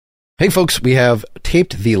Hey folks, we have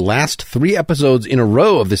taped the last 3 episodes in a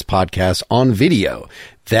row of this podcast on video.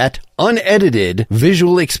 That unedited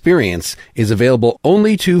visual experience is available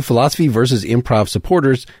only to Philosophy vs. Improv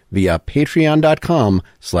supporters via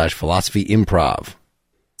patreon.com/philosophyimprov.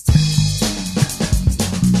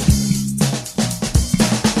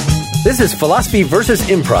 This is Philosophy vs.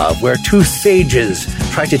 Improv, where 2 sages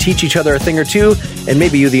try to teach each other a thing or two, and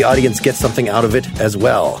maybe you, the audience, get something out of it as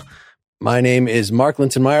well. My name is Mark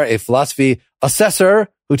Lintonmeyer, a philosophy assessor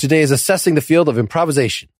who today is assessing the field of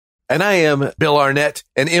improvisation. And I am Bill Arnett,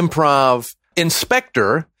 an improv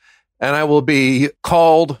inspector, and I will be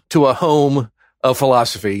called to a home of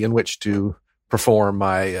philosophy in which to perform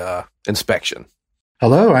my inspection.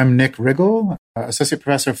 Hello, I'm Nick Riggle, associate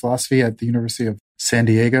professor of philosophy at the University of San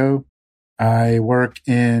Diego. I work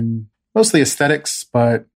in mostly aesthetics,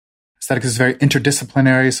 but aesthetics is very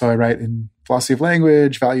interdisciplinary, so I write in philosophy of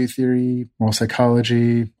language, value theory, moral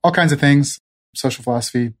psychology, all kinds of things, social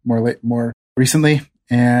philosophy more recently.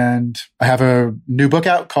 And I have a new book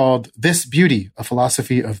out called This Beauty, A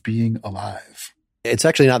Philosophy of Being Alive. It's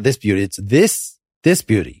actually not this beauty, it's this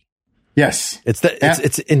beauty. Yes. It's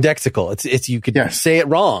indexical. It's you could say it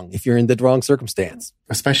wrong if you're in the wrong circumstance.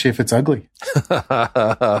 Especially if it's ugly.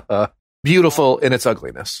 Beautiful in its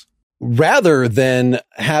ugliness. Rather than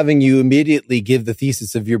having you immediately give the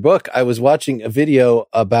thesis of your book, I was watching a video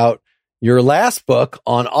about your last book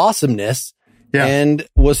on awesomeness and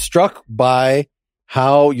was struck by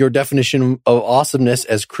how your definition of awesomeness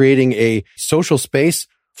as creating a social space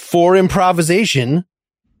for improvisation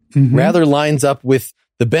rather lines up with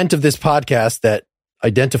the bent of this podcast that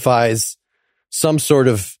identifies some sort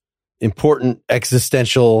of important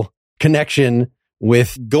existential connection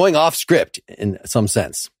with going off script in some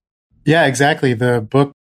sense. Yeah, exactly. The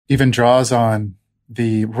book even draws on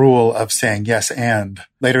the rule of saying yes and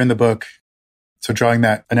later in the book. So drawing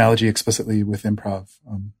that analogy explicitly with improv.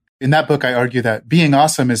 In that book, I argue that being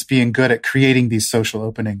awesome is being good at creating these social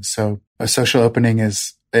openings. So a social opening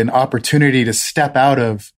is an opportunity to step out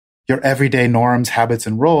of your everyday norms, habits,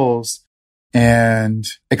 and roles and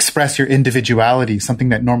express your individuality, something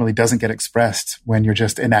that normally doesn't get expressed when you're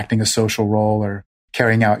just enacting a social role or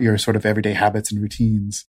carrying out your sort of everyday habits and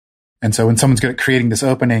routines. And so when someone's good at creating this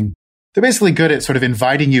opening, they're basically good at sort of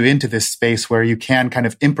inviting you into this space where you can kind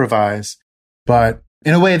of improvise, but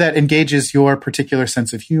in a way that engages your particular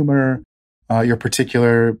sense of humor, your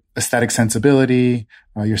particular aesthetic sensibility,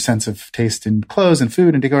 your sense of taste in clothes and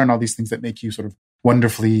food and decor and all these things that make you sort of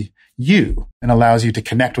wonderfully you and allows you to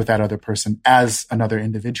connect with that other person as another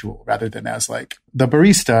individual rather than as like the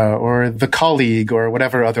barista or the colleague or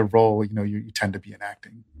whatever other role, you tend to be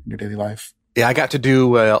enacting in your daily life. Yeah, I got to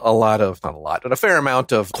do not a lot, but a fair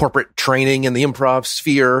amount of corporate training in the improv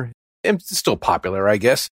sphere. It's still popular, I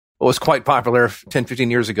guess. It was quite popular 10,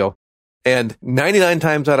 15 years ago. And 99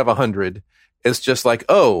 times out of 100, it's just like,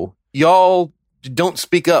 oh, y'all don't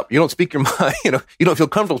speak up. You don't speak your mind. You don't feel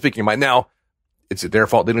comfortable speaking your mind. Now, is it their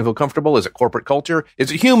fault they don't feel comfortable? Is it corporate culture?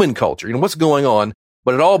 Is it human culture? What's going on?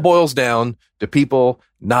 But it all boils down to people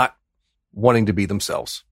not wanting to be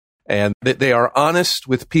themselves. And they are honest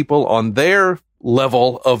with people on their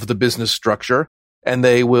level of the business structure. And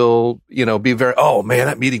they will, be very, oh man,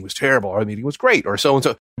 that meeting was terrible, or the meeting was great, or so and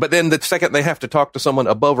so. But then the second they have to talk to someone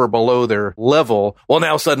above or below their level, well,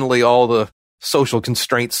 now suddenly all the social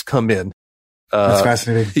constraints come in. That's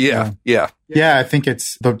fascinating. Yeah. I think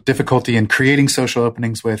it's the difficulty in creating social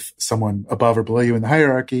openings with someone above or below you in the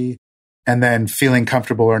hierarchy, and then feeling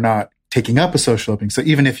comfortable or not taking up a social opening. So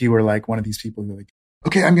even if you were like one of these people who are like,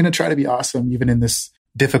 okay, I'm going to try to be awesome, even in this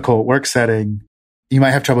difficult work setting, you might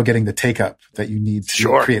have trouble getting the take up that you need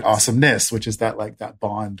to create awesomeness, which is that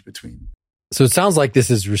bond between. So it sounds like this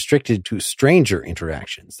is restricted to stranger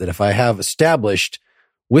interactions, that if I have established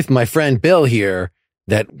with my friend Bill here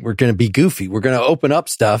that we're going to be goofy, we're going to open up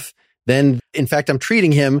stuff, then in fact, I'm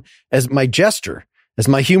treating him as my jester, as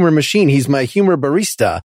my humor machine. He's my humor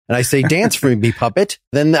barista. And I say, dance for me, puppet.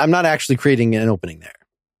 Then I'm not actually creating an opening there.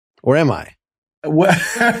 Or am I?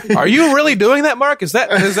 Are you really doing that, Mark? Is that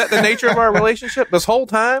the nature of our relationship this whole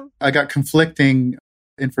time? I got conflicting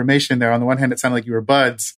information there. On the one hand, it sounded like you were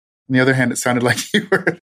buds. On the other hand, it sounded like you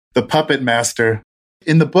were the puppet master.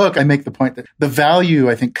 In the book, I make the point that the value,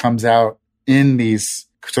 I think, comes out in these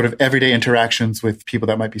sort of everyday interactions with people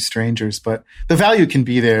that might be strangers, but the value can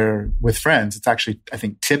be there with friends. It's actually, I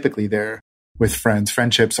think, typically there with friends.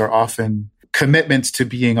 Friendships are often commitments to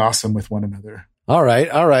being awesome with one another. All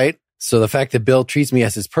right. So the fact that Bill treats me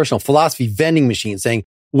as his personal philosophy vending machine saying,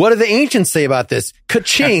 what do the ancients say about this?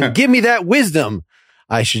 Ka-ching, give me that wisdom.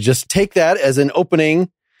 I should just take that as an opening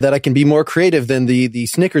that I can be more creative than the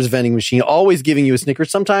Snickers vending machine, always giving you a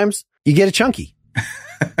Snickers. Sometimes you get a chunky.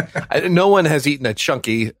 No one has eaten a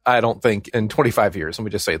chunky, I don't think, in 25 years. Let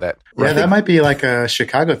me just say that. Yeah, that might be like a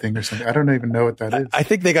Chicago thing or something. I don't even know what that is. I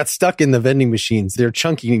think they got stuck in the vending machines. Their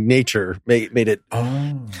chunky nature made it.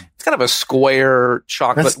 Oh. It's kind of a square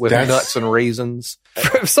chocolate with nuts and raisins.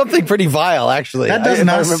 Something pretty vile, actually. That does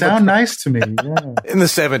not sound nice to me. Yeah. In the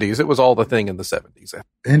 70s. It was all the thing in the 70s.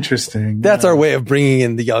 Interesting. That's our way of bringing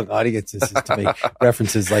in the young audiences, is to make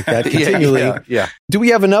references like that continually. Yeah. Do we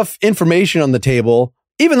have enough information on the table,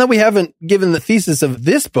 even though we haven't given the thesis of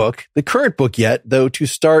this book, the current book yet, though, to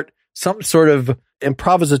start some sort of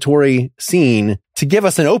improvisatory scene to give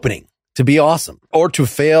us an opening to be awesome or to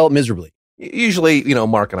fail miserably? Usually,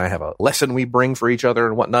 Mark and I have a lesson we bring for each other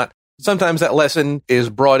and whatnot. Sometimes that lesson is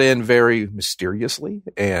brought in very mysteriously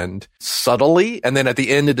and subtly, and then at the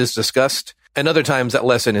end it is discussed. And other times that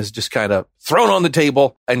lesson is just kind of thrown on the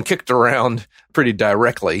table and kicked around pretty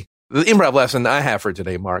directly. The improv lesson I have for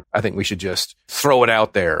today, Mark, I think we should just throw it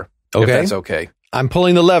out there. Okay. If that's okay. I'm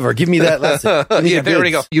pulling the lever. Give me that lesson. Yeah, there we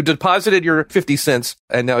go. You deposited your 50 cents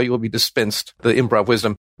and now you will be dispensed the improv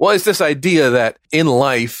wisdom. Well, it's this idea that in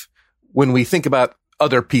life, when we think about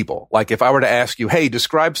other people, like if I were to ask you, hey,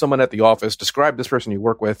 describe someone at the office, describe this person you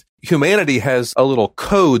work with, humanity has a little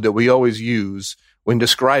code that we always use when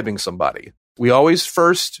describing somebody. We always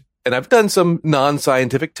first, and I've done some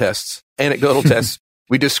non-scientific tests, anecdotal tests,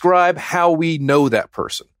 we describe how we know that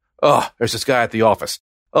person. Oh, there's this guy at the office.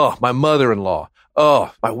 Oh, my mother-in-law.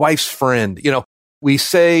 Oh, my wife's friend. We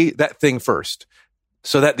say that thing first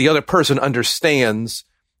so that the other person understands,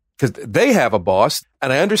 because they have a boss,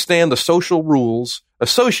 and I understand the social rules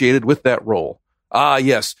associated with that role. Ah,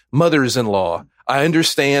 yes, mothers-in-law. I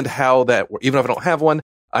understand how that, even if I don't have one,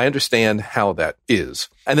 I understand how that is.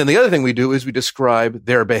 And then the other thing we do is we describe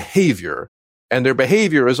their behavior. And their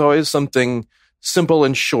behavior is always something simple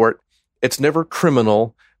and short. It's never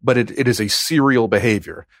criminal, but it is a serial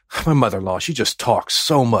behavior. My mother-in-law, she just talks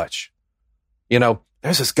so much.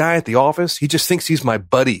 There's this guy at the office. He just thinks he's my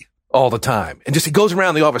buddy all the time. And he goes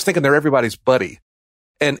around the office thinking they're everybody's buddy.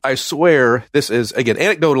 And I swear this is, again,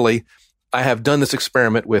 anecdotally, I have done this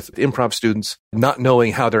experiment with improv students not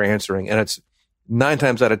knowing how they're answering. And it's 9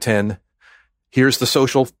 times out of 10, here's the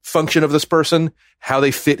social function of this person, how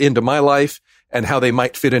they fit into my life, and how they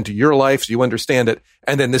might fit into your life so you understand it.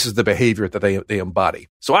 And then this is the behavior that they embody.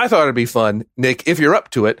 So I thought it'd be fun, Nick, if you're up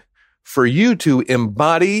to it, for you to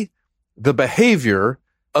embody the behavior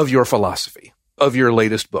of your philosophy, of your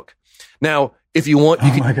latest book. Now, if you want,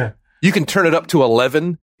 you can turn it up to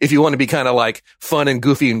 11 if you want to be kind of like fun and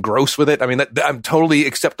goofy and gross with it. I mean, I'm totally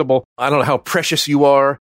acceptable. I don't know how precious you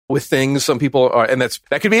are with things. Some people are, and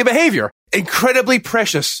that could be a behavior. Incredibly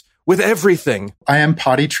precious with everything. I am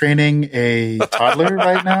potty training a toddler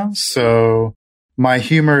right now, so my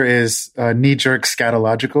humor is knee-jerk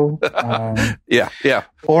scatological. Yeah.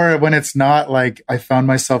 Or when it's not, like I found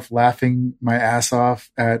myself laughing my ass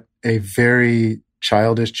off at a very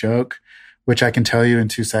childish joke, which I can tell you in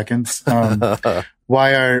 2 seconds.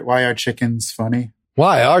 Why are chickens funny?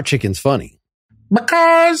 Why are chickens funny?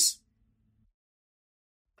 Because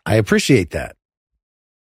I appreciate that.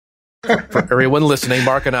 For everyone listening,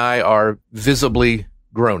 Mark and I are visibly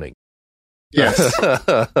groaning. Yes.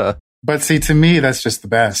 But see, to me, that's just the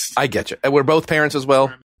best. I get you. And we're both parents as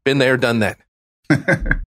well. Been there, done that.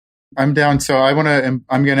 I'm down. So I'm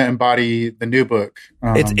going to embody the new book.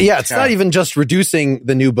 It's not even just reducing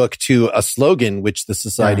the new book to a slogan, which the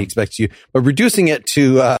society expects you, but reducing it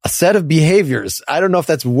to a set of behaviors. I don't know if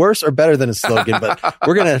that's worse or better than a slogan, but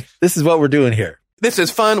this is what we're doing here. This is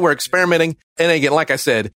fun. We're experimenting. And again, like I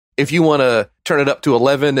said, if you want to turn it up to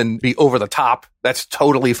 11 and be over the top, that's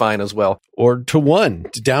totally fine as well. Or to 1,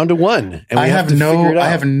 down to 1. And I have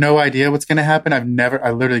no idea what's going to happen.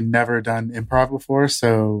 I literally never done improv before.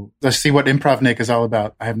 So let's see what Improv Nick is all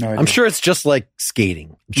about. I have no idea. I'm sure it's just like skating.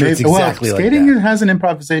 I'm sure it's exactly like that. Skating has an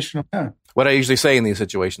improvisational. Yeah. What I usually say in these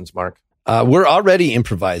situations, Mark. We're already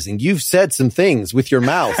improvising. You've said some things with your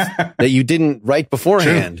mouth that you didn't write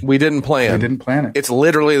beforehand. True. We didn't plan it. It's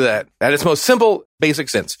literally that. At its most simple, basic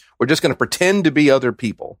sense. We're just going to pretend to be other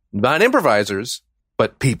people. Not improvisers,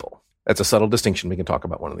 but people. That's a subtle distinction we can talk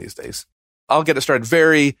about one of these days. I'll get it started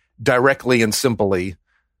very directly and simply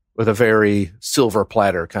with a very silver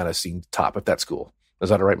platter kind of scene top, if that's cool. Is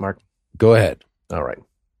that all right, Mark? Go ahead. All right.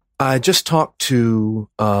 I just talked to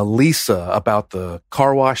Lisa about the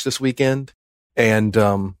car wash this weekend. And,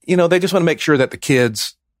 they just want to make sure that the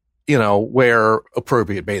kids, wear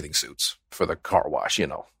appropriate bathing suits for the car wash,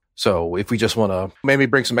 So if we just want to maybe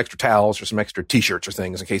bring some extra towels or some extra T-shirts or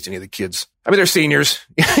things in case any of the kids, they're seniors,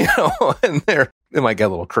 and they might get a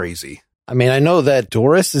little crazy. I mean, I know that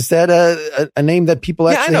Doris, is that a name that people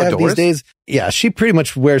actually have Doris. these days? Yeah, she pretty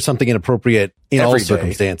much wears something inappropriate in Every all day.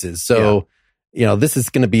 circumstances. So, this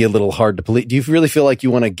is going to be a little hard to police. Do you really feel like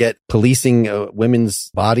you want to get policing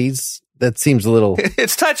women's bodies? That seems a little...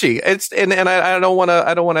 It's touchy. And I don't want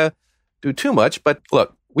to do too much, but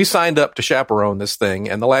look, we signed up to chaperone this thing,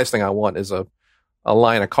 and the last thing I want is a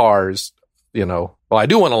line of cars, Well, I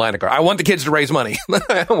do want a line of cars. I want the kids to raise money.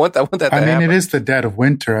 I want that to happen. It is the dead of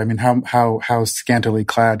winter. I mean, how scantily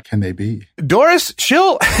clad can they be? Doris,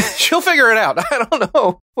 she'll figure it out. I don't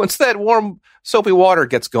know. Once that warm, soapy water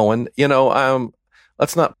gets going,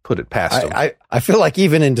 let's not put it past them. I feel like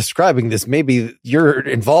even in describing this, maybe your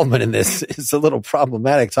involvement in this is a little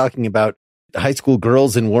problematic, talking about high school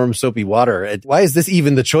girls in warm, soapy water. Why is this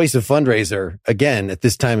even the choice of fundraiser, again, at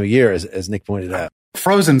this time of year, as Nick pointed out?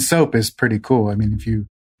 Frozen soap is pretty cool. I mean, if you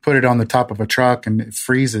put it on the top of a truck and it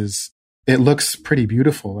freezes, it looks pretty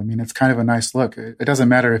beautiful. I mean, it's kind of a nice look. It doesn't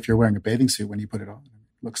matter if you're wearing a bathing suit when you put it on.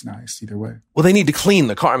 It looks nice either way. Well, they need to clean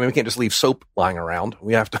the car. I mean, we can't just leave soap lying around.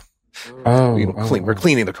 We have to clean. We're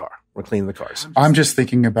cleaning the car. We're cleaning the cars. I'm just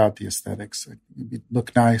thinking about the aesthetics. It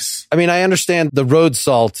look nice. I mean, I understand the road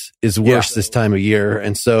salt is worse this time of year.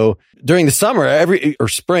 And so during the summer, or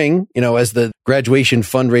spring, as the graduation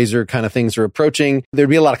fundraiser kind of things are approaching, there'd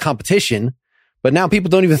be a lot of competition. But now people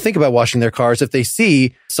don't even think about washing their cars if they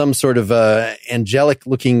see some sort of angelic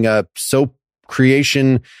looking soap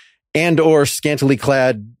creation and or scantily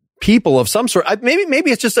clad people of some sort.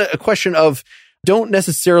 Maybe it's just a question of, don't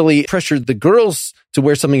necessarily pressure the girls to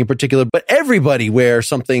wear something in particular, but everybody wear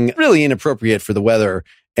something really inappropriate for the weather.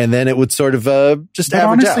 And then it would sort of just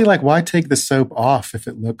average honestly, out. why take the soap off if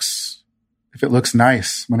it looks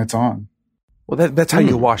nice when it's on? Well, that's how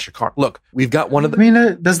you wash your car. Look, we've got one of the... I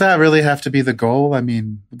mean, does that really have to be the goal? I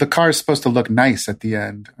mean, the car is supposed to look nice at the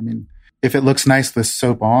end. I mean, if it looks nice with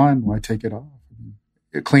soap on, why take it off?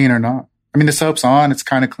 Clean or not? I mean, the soap's on, it's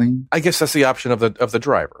kind of clean. I guess that's the option of the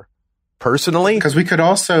driver. Personally, because we could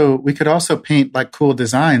also paint like cool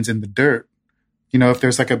designs in the dirt. If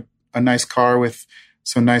there's like a nice car with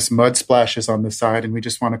some nice mud splashes on the side, and we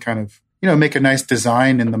just want to kind of make a nice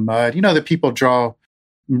design in the mud. That people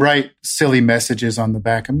write silly messages on the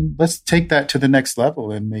back. I mean, let's take that to the next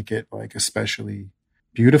level and make it like especially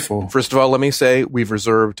beautiful. First of all, let me say we've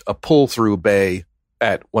reserved a pull-through bay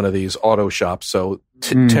at one of these auto shops, so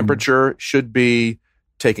temperature should be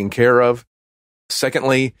taken care of.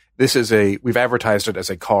 Secondly, we've advertised it as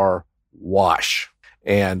a car wash.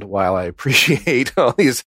 And while I appreciate all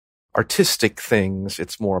these artistic things,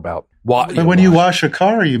 it's more about But when you wash a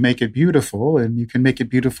car, you make it beautiful, and you can make it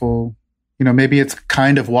beautiful. Maybe it's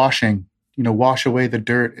kind of washing, wash away the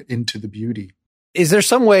dirt into the beauty. Is there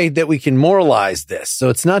some way that we can moralize this? So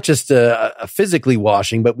it's not just a physically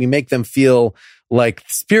washing, but we make them feel like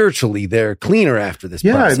spiritually they're cleaner after this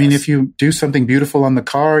process. I mean, if you do something beautiful on the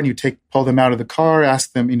car and you pull them out of the car,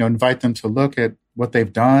 ask them, invite them to look at what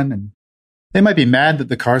they've done. And they might be mad that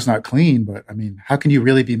the car's not clean, but I mean, how can you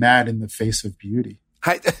really be mad in the face of beauty?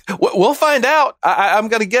 We'll find out. I'm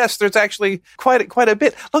going to guess there's actually quite a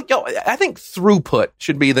bit. Look, I think throughput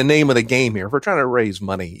should be the name of the game here. If we're trying to raise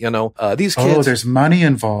money, these kids. Oh, there's money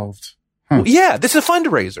involved. Huh. Yeah, this is a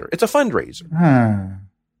fundraiser. It's a fundraiser.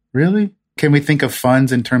 Really? Can we think of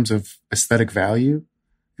funds in terms of aesthetic value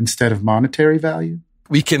instead of monetary value?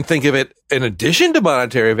 We can think of it in addition to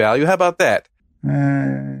monetary value. How about that?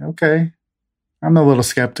 Okay. I'm a little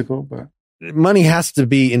skeptical, but money has to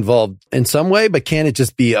be involved in some way, but can it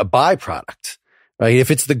just be a byproduct, right? If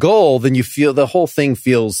it's the goal, then you feel the whole thing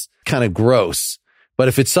feels kind of gross. But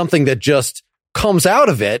if it's something that just comes out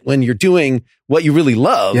of it when you're doing what you really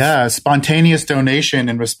love. Yeah. Spontaneous donation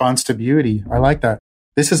in response to beauty. I like that.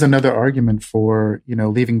 This is another argument for,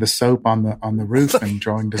 leaving the soap on the roof and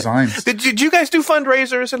drawing designs. Did you guys do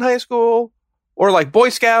fundraisers in high school, or like Boy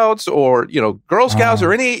Scouts, or Girl Scouts,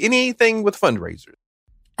 or anything with fundraisers?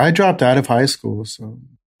 I dropped out of high school, so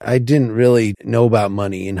I didn't really know about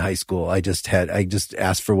money in high school. I just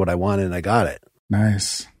asked for what I wanted and I got it.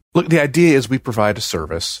 Nice. Look, the idea is we provide a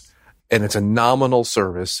service, and it's a nominal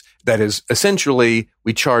service that is essentially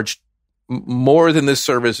we charge more than this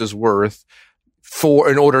service is worth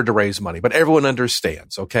in order to raise money, but everyone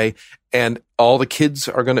understands, okay? And all the kids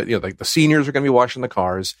are going to, like the seniors are going to be washing the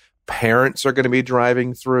cars. Parents are going to be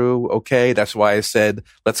driving through, okay? That's why I said,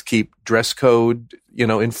 let's keep dress code,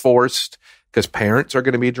 enforced, because parents are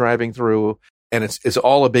going to be driving through, and it's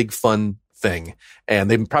all a big fun thing.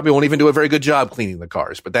 And they probably won't even do a very good job cleaning the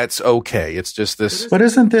cars, but that's okay. It's just this. But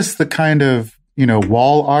isn't this the kind of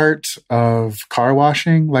wall art of car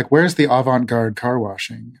washing. Like, where's the avant-garde car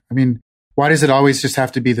washing? I mean, why does it always just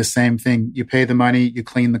have to be the same thing? You pay the money, you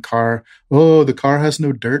clean the car. Oh, the car has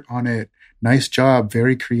no dirt on it. Nice job.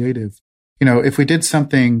 Very creative. If we did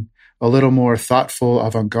something a little more thoughtful,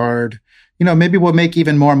 avant-garde, maybe we'll make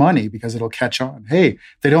even more money because it'll catch on. Hey,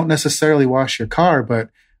 they don't necessarily wash your car, but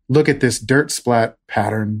look at this dirt splat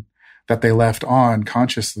pattern that they left on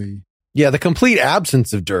consciously. Yeah, the complete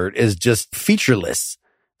absence of dirt is just featureless.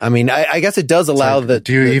 I mean, I guess it does allow the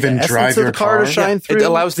drive your car to shine through. It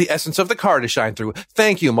allows the essence of the car to shine through.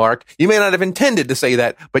 Thank you, Mark. You may not have intended to say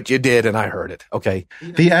that, but you did, and I heard it. Okay.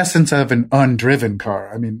 The essence of an undriven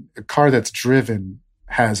car. I mean, a car that's driven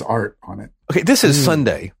has art on it. Okay, this is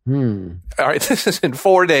Sunday. All right, this is in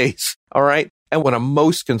 4 days. All right. And what I'm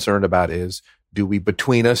most concerned about is, do we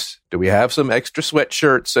have some extra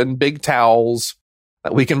sweatshirts and big towels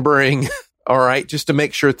that we can bring? All right, just to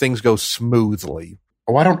make sure things go smoothly.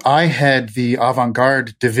 Why don't I head the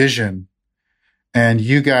avant-garde division, and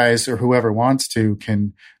you guys or whoever wants to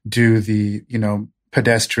can do the,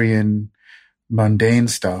 pedestrian, mundane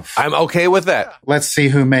stuff. I'm okay with that. Let's see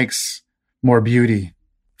who makes more beauty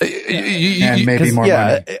and maybe more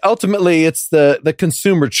money. Ultimately, it's the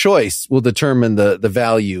consumer choice will determine the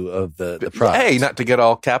value of the product. Hey, not to get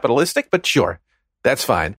all capitalistic, but sure, that's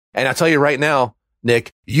fine. And I'll tell you right now,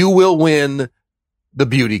 Nick, you will win the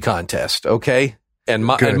beauty contest, okay? And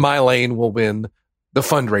my lane will win the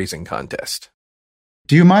fundraising contest.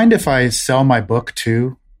 Do you mind if I sell my book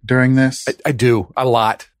too during this? I do a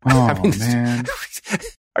lot. Oh, man.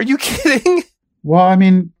 Are you kidding? Well, I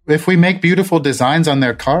mean, if we make beautiful designs on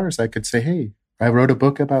their cars, I could say, hey, I wrote a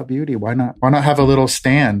book about beauty. Why not? Why not have a little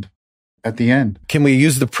stand at the end? Can we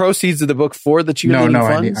use the proceeds of the book for the cheerleading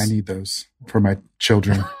funds? I need those for my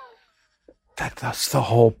children. That's the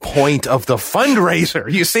whole point of the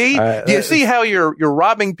fundraiser. You see? Do you see how you're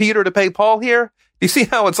robbing Peter to pay Paul here? Do you see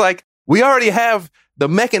how it's like we already have the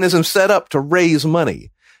mechanism set up to raise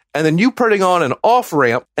money, and then you putting on an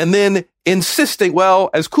off-ramp and then insisting,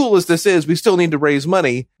 well, as cool as this is, we still need to raise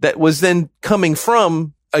money. That was then coming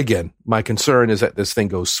from, again, my concern is that this thing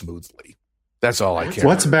goes smoothly. That's all I care.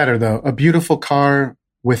 What's better, though? A beautiful car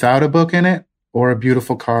without a book in it or a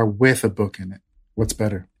beautiful car with a book in it? What's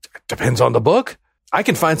better? Depends on the book. I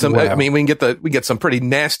can find some. Wow. I mean, we can get some pretty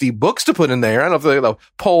nasty books to put in there. I don't know if the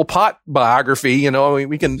Pol Pot biography.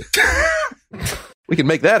 We can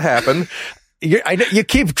make that happen. You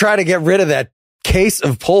keep trying to get rid of that case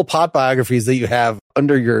of Pol Pot biographies that you have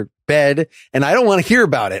under your bed, and I don't want to hear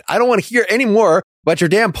about it. I don't want to hear any more about your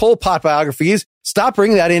damn Pol Pot biographies. Stop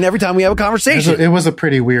bringing that in every time we have a conversation. It was a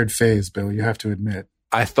pretty weird phase, Bill. You have to admit.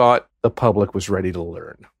 I thought the public was ready to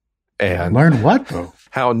learn. And learn what, though?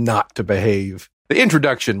 How not to behave. The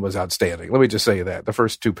introduction was outstanding. Let me just say that. The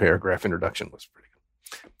first 2-paragraph introduction was pretty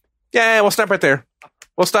good. Yeah, we'll stop right there.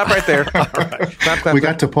 All right. Clap, we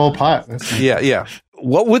got to Pol Pot. Yeah.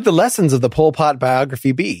 What would the lessons of the Pol Pot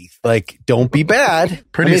biography be? Like, don't be bad.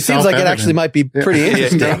 It seems like it actually might be pretty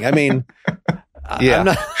interesting. I mean,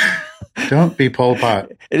 yeah. Don't be Pol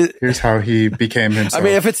Pot. Here's how he became himself. I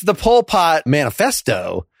mean, if it's the Pol Pot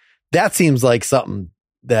manifesto, that seems like something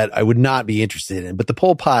that I would not be interested in. But the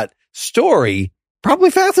Pol Pot story,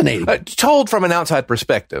 probably fascinating. Told from an outside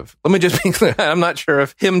perspective. Let me just be clear. I'm not sure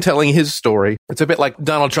if him telling his story, it's a bit like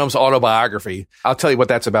Donald Trump's autobiography. I'll tell you what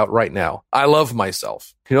that's about right now. I love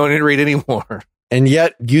myself. You don't need to read any more. And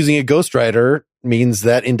yet using a ghostwriter means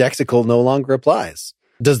that indexical no longer applies.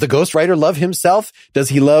 Does the ghostwriter love himself? Does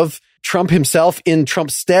he love Trump himself in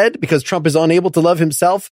Trump's stead because Trump is unable to love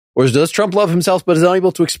himself? Or does Trump love himself but is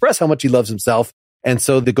unable to express how much he loves himself? And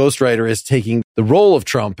so the ghostwriter is taking the role of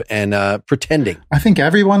Trump and pretending. I think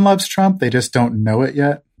everyone loves Trump. They just don't know it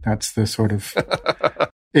yet. That's the sort of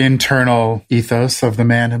internal ethos of the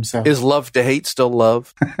man himself. Is love to hate still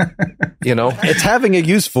love? It's having a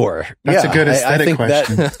use for. That's a good aesthetic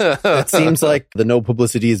question. That seems like the no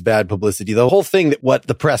publicity is bad publicity. The whole thing that what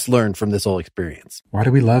the press learned from this whole experience. Why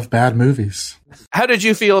do we love bad movies? How did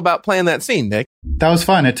you feel about playing that scene, Nick? That was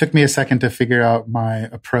fun. It took me a second to figure out my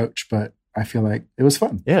approach, but I feel like it was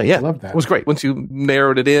fun. Yeah. I love that. It was great. Once you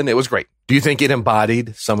narrowed it in, it was great. Do you think it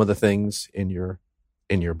embodied some of the things in your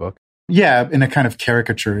book? Yeah, in a kind of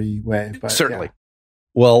caricature-y way. But certainly. Yeah.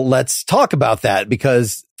 Well, let's talk about that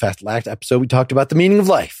because last episode we talked about the meaning of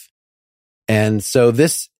life. And so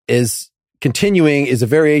this is a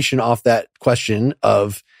variation off that question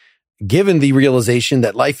of, given the realization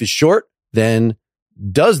that life is short, then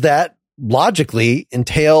does that logically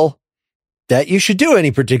entail that you should do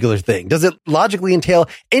any particular thing? Does it logically entail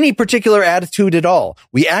any particular attitude at all?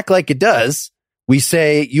 We act like it does. We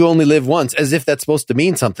say you only live once as if that's supposed to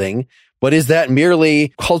mean something. But is that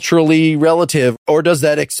merely culturally relative, or does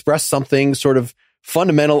that express something sort of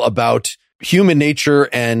fundamental about human nature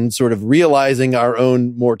and sort of realizing our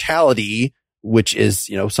own mortality, which is,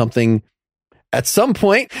 something at some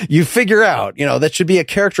point you figure out, that should be a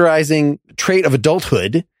characterizing trait of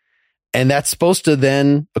adulthood. And that's supposed to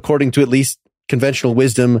then, according to at least conventional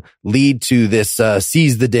wisdom, lead to this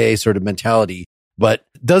seize the day sort of mentality. But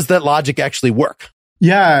does that logic actually work?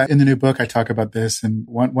 Yeah. In the new book, I talk about this. And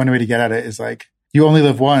one way to get at it is like, you only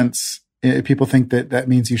live once. People think that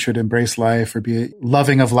means you should embrace life or be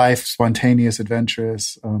loving of life, spontaneous,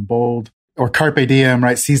 adventurous, bold, or carpe diem,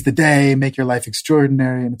 right? Seize the day, make your life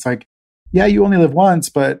extraordinary. And it's like, yeah, you only live once,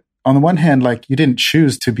 but on the one hand, like you didn't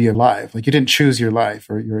choose to be alive. Like you didn't choose your life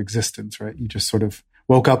or your existence, right? You just sort of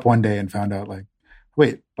woke up one day and found out like,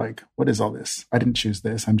 wait, like what is all this? I didn't choose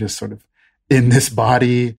this. I'm just sort of in this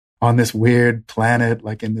body on this weird planet,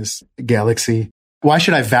 like in this galaxy. Why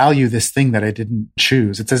should I value this thing that I didn't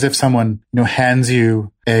choose? It's as if someone, hands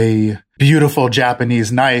you a beautiful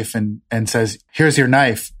Japanese knife and says, here's your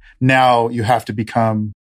knife. Now you have to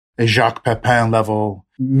become a Jacques Pepin level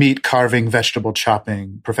meat carving, vegetable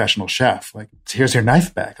chopping professional chef. Like, here's your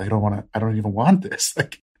knife back. I don't even want this.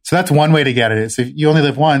 Like, so that's one way to get at it. So you only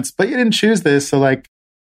live once, but you didn't choose this. So like,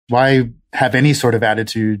 why have any sort of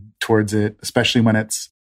attitude towards it, especially when it's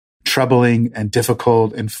troubling and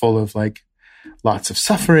difficult and full of like lots of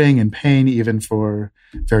suffering and pain, even for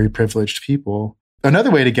very privileged people.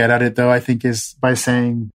 Another way to get at it though, I think, is by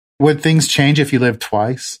saying, would things change if you lived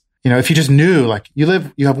twice? If you just knew, like you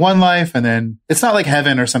have one life and then it's not like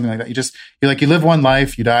heaven or something like that. You live one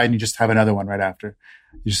life, you die and you just have another one right after.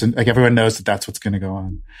 You just, like everyone knows that that's what's going to go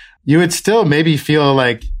on. You would still maybe feel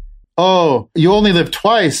like, oh, you only live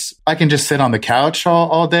twice. I can just sit on the couch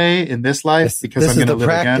all day in this life because I'm going to live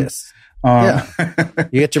practice. Again. Yeah.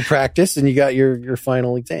 You get your practice and you got your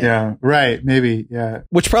final exam. Yeah. Right. Maybe. Yeah.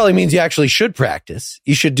 Which probably means you actually should practice.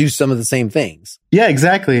 You should do some of the same things. Yeah,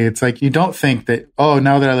 exactly. It's like, you don't think that, oh,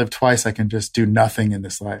 now that I live twice, I can just do nothing in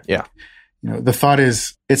this life. Yeah. The thought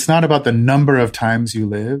is, it's not about the number of times you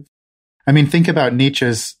live. I mean, think about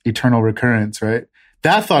Nietzsche's eternal recurrence, right?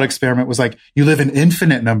 That thought experiment was like, you live an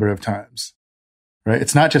infinite number of times, right?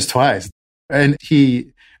 It's not just twice. And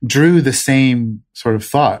he drew the same sort of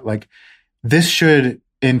thought, like, this should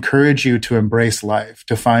encourage you to embrace life,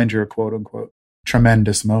 to find your quote unquote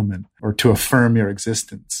tremendous moment, or to affirm your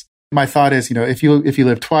existence. My thought is, if you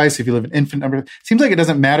live twice, if you live an infinite number, it seems like it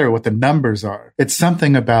doesn't matter what the numbers are. It's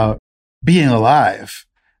something about being alive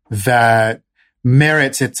that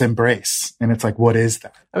merits its embrace. And it's like, what is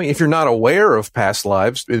that? I mean, if you're not aware of past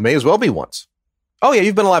lives, it may as well be once. Oh yeah,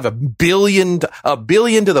 you've been alive a billion to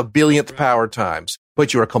the billionth power times,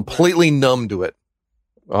 but you are completely numb to it.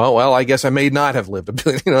 Oh, well, I guess I may not have lived a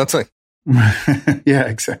billion. It's like, yeah,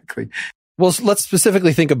 exactly. Well, let's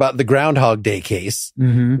specifically think about the Groundhog Day case,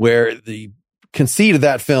 where the conceit of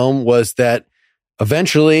that film was that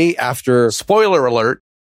eventually, after spoiler alert,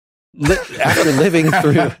 after living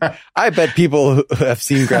through, I bet people who have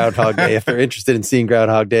seen Groundhog Day, if they're interested in seeing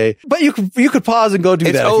Groundhog Day, but you could pause and go do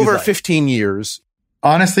that. It's over 15 years.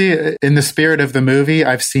 Honestly, in the spirit of the movie,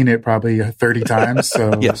 I've seen it probably 30 times.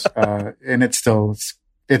 So, yes. And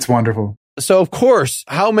it's wonderful. So, of course,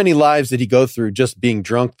 how many lives did he go through just being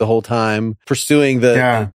drunk the whole time, pursuing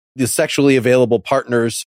the sexually available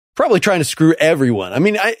partners, probably trying to screw everyone? I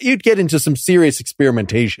mean, you'd get into some serious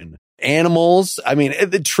experimentation. Animals, I mean,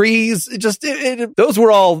 the trees, those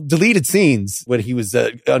were all deleted scenes when he was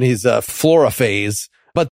on his flora phase.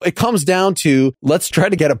 But it comes down to, let's try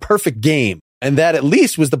to get a perfect game. And that at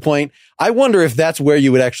least was the point. I wonder if that's where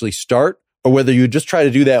you would actually start, or whether you would just try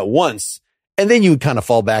to do that once and then you would kind of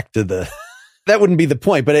fall back to that wouldn't be the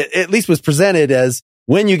point, but it at least was presented as,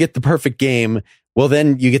 when you get the perfect game, well,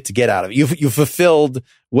 then you get to get out of it. You fulfilled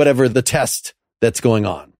whatever the test that's going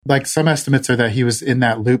on. Like, some estimates are that he was in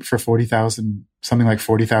that loop for 40,000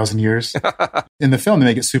 years. In the film, they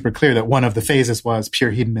make it super clear that one of the phases was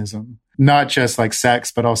pure hedonism, not just like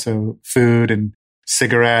sex, but also food and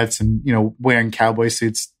cigarettes and, wearing cowboy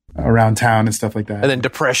suits around town and stuff like that. And then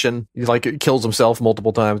depression. He kills himself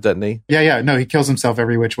multiple times, doesn't he? Yeah. No, he kills himself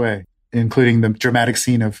every which way, including the dramatic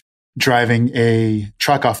scene of driving a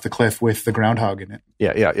truck off the cliff with the groundhog in it.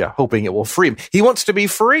 Yeah. Hoping it will free him. He wants to be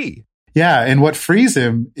free. Yeah. And what frees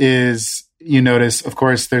him is, you notice, of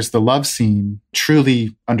course, there's the love scene.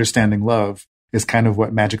 Truly understanding love is kind of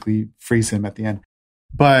what magically frees him at the end.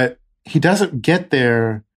 But he doesn't get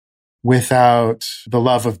there without the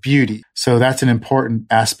love of beauty. So that's an important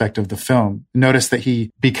aspect of the film. Notice that he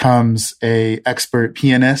becomes an expert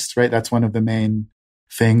pianist, right? That's one of the main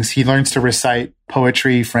things. He learns to recite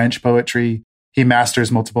poetry, French poetry. He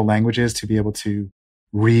masters multiple languages to be able to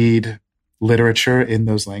read literature in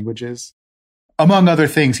those languages. Among other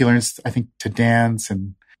things, he learns, I think, to dance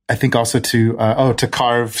and I think also to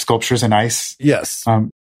carve sculptures in ice. Yes.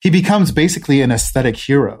 He becomes basically an aesthetic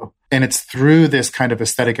hero. And it's through this kind of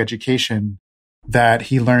aesthetic education that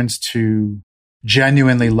he learns to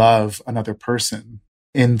genuinely love another person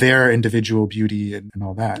in their individual beauty and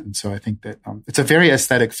all that. And so I think that it's a very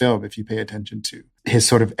aesthetic film if you pay attention to his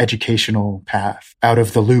sort of educational path out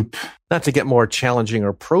of the loop. Not to get more challenging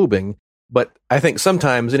or probing, but I think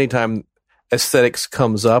sometimes anytime aesthetics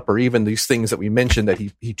comes up, or even these things that we mentioned that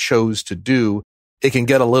he chose to do, it can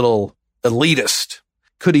get a little elitist.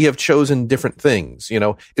 Could he have chosen different things? You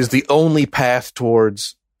know, is the only path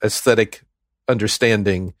towards aesthetic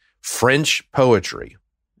understanding French poetry?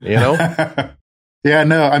 You know? Yeah,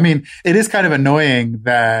 no, I mean, it is kind of annoying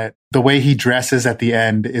that the way he dresses at the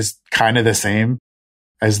end is kind of the same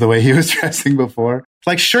as the way he was dressing before.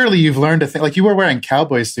 Like, surely you've learned a thing. Like, you were wearing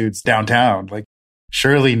cowboy suits downtown. Like,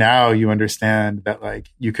 surely now you understand that, like,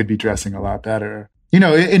 you could be dressing a lot better. You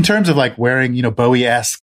know, in terms of like wearing, you know,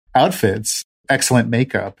 Bowie-esque outfits, excellent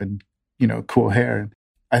makeup and, you know, cool hair.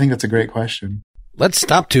 I think that's a great question. Let's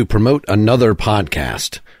stop to promote another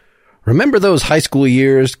podcast. Remember those high school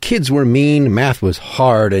years? Kids were mean, math was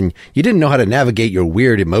hard, and you didn't know how to navigate your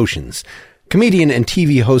weird emotions. Comedian and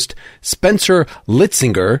TV host Spencer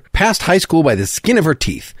Litzinger passed high school by the skin of her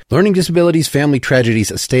teeth. Learning disabilities, family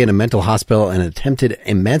tragedies, a stay in a mental hospital, and attempted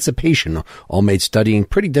emancipation all made studying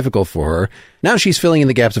pretty difficult for her. Now she's filling in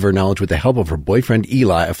the gaps of her knowledge with the help of her boyfriend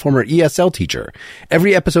Eli, a former ESL teacher.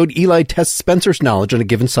 Every episode, Eli tests Spencer's knowledge on a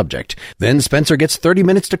given subject. Then Spencer gets 30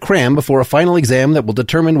 minutes to cram before a final exam that will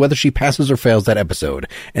determine whether she passes or fails that episode.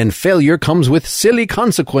 And failure comes with silly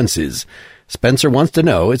consequences. Spencer Wants to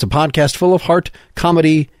Know is a podcast full of heart,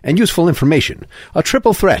 comedy, and useful information. A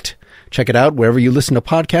triple threat. Check it out wherever you listen to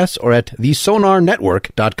podcasts or at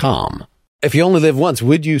thesonarnetwork.com. If you only live once,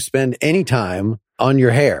 would you spend any time on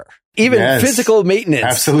your hair? Even physical maintenance.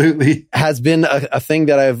 Absolutely. Has been a thing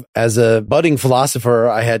that I've, as a budding philosopher,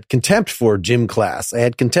 I had contempt for gym class. I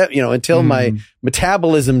had contempt, you know, until my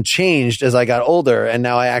metabolism changed as I got older. And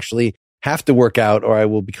now I actually have to work out or I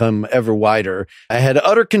will become ever wider. I had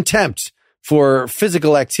utter contempt for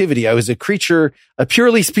physical activity. I was a creature, a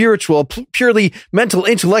purely spiritual, purely mental,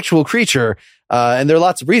 intellectual creature. And there are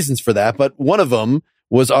lots of reasons for that. But one of them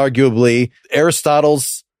was arguably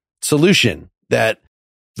Aristotle's solution that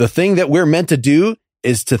the thing that we're meant to do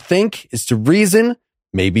is to think, is to reason,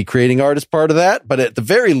 maybe creating art is part of that. But at the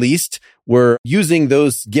very least, we're using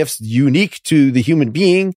those gifts unique to the human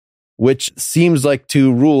being, which seems like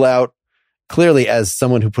to rule out clearly, as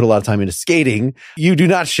someone who put a lot of time into skating, you do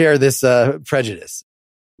not share this prejudice.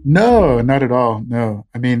 No, not at all. No.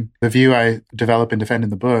 I mean, the view I develop and defend in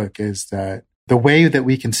the book is that the way that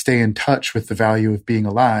we can stay in touch with the value of being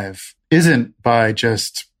alive isn't by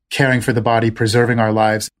just caring for the body, preserving our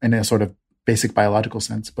lives in a sort of basic biological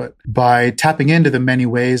sense, but by tapping into the many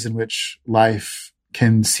ways in which life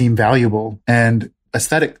can seem valuable. And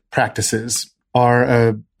aesthetic practices are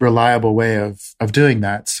a reliable way of doing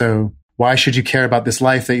that. So why should you care about this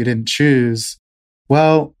life that you didn't choose?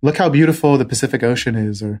 Well, look how beautiful the Pacific Ocean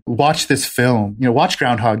is, or watch this film, you know, watch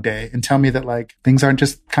Groundhog Day and tell me that like things aren't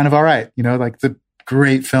just kind of all right. You know, like the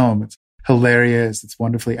great film. It's hilarious. It's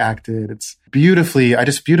wonderfully acted. It's beautifully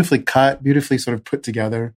cut, beautifully sort of put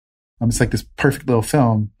together. It's like this perfect little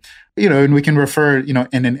film, you know, and we can refer, you know,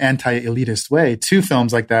 in an anti-elitist way to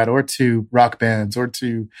films like that or to rock bands or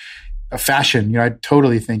to fashion. You know, I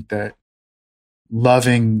totally think that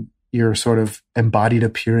loving your sort of embodied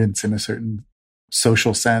appearance in a certain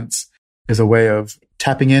social sense is a way of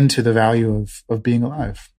tapping into the value of being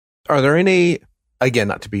alive. Are there any, again,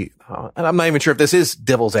 not to be, and I'm not even sure if this is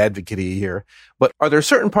devil's advocate here, but are there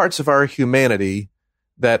certain parts of our humanity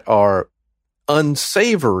that are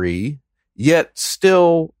unsavory, yet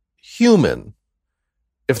still human,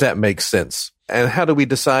 if that makes sense? And how do we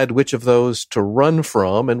decide which of those to run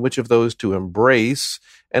from and which of those to embrace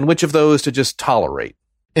and which of those to just tolerate?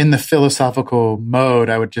 In the philosophical mode,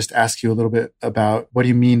 I would just ask you a little bit about what do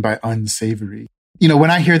you mean by unsavory? You know, when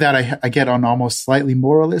I hear that, I get on almost slightly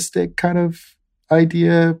moralistic kind of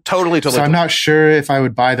idea. Totally. So I'm not sure if I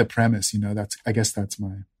would buy the premise. You know, I guess that's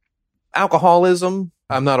my alcoholism.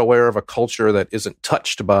 I'm not aware of a culture that isn't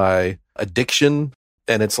touched by addiction.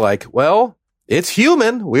 And it's like, well, it's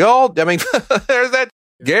human. We all, I mean, there's that.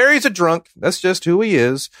 Gary's a drunk. That's just who he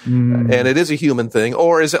is. And it is a human thing.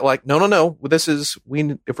 Or is it like, no, this is,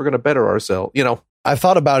 if we're going to better ourselves, you know. I've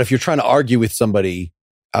thought about if you're trying to argue with somebody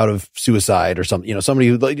out of suicide or something, you know, somebody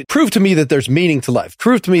who, like, prove to me that there's meaning to life.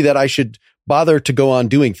 Prove to me that I should bother to go on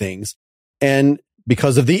doing things. And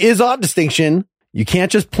because of the is-ought distinction, you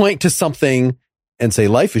can't just point to something and say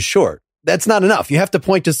life is short. That's not enough. You have to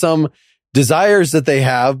point to some desires that they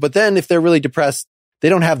have, but then if they're really depressed, they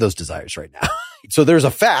don't have those desires right now. So there's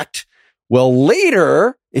a fact. Well,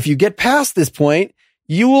 later, if you get past this point,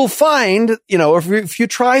 you will find, if you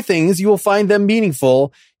try things, you will find them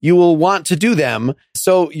meaningful. You will want to do them.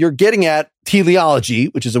 So you're getting at teleology,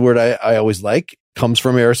 which is a word I always like, comes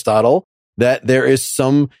from Aristotle, that there is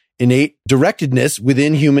some innate directedness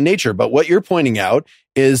within human nature. But what you're pointing out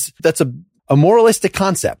is that's a moralistic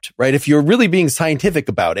concept, right? If you're really being scientific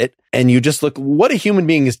about it and you just look, what do human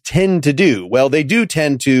beings tend to do? Well, they do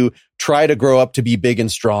tend to try to grow up to be big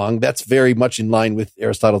and strong. That's very much in line with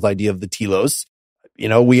Aristotle's idea of the telos.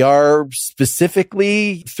 We are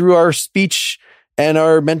specifically through our speech and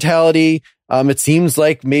our mentality. It seems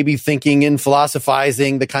like maybe thinking and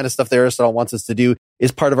philosophizing, the kind of stuff that Aristotle wants us to do,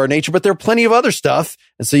 is part of our nature, but there are plenty of other stuff.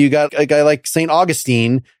 And so you got a guy like St.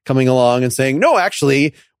 Augustine coming along and saying, no,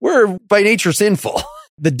 actually, we're by nature sinful.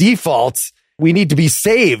 The default, we need to be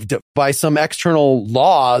saved by some external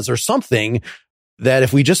laws or something, that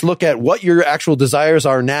if we just look at what your actual desires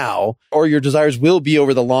are now, or your desires will be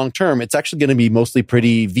over the long term, it's actually going to be mostly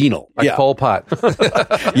pretty venal. Like Pol Pot.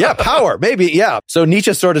 Yeah, power, maybe. Yeah. So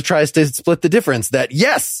Nietzsche sort of tries to split the difference that,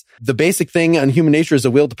 yes, the basic thing on human nature is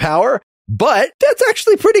a will to power, but that's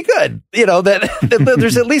actually pretty good. That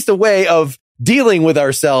there's at least a way of dealing with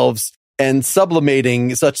ourselves and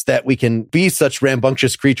sublimating such that we can be such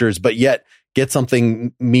rambunctious creatures, but yet get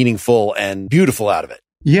something meaningful and beautiful out of it.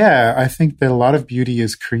 Yeah, I think that a lot of beauty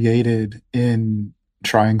is created in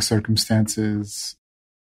trying circumstances,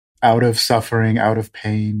 out of suffering, out of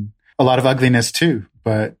pain, a lot of ugliness too.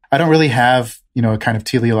 But I don't really have, a kind of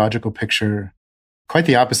teleological picture. Quite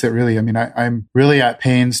the opposite, really. I mean, I'm really at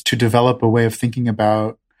pains to develop a way of thinking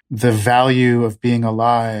about the value of being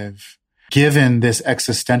alive, given this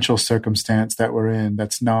existential circumstance that we're in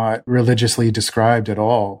that's not religiously described at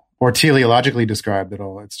all, or teleologically described at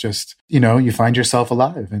all. It's just, you find yourself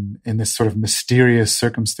alive in this sort of mysterious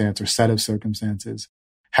circumstance or set of circumstances.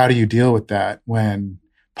 How do you deal with that when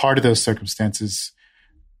part of those circumstances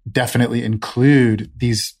definitely include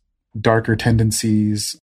these darker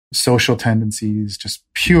tendencies, social tendencies, just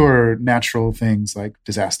pure natural things like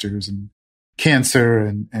disasters and cancer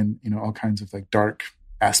and all kinds of like dark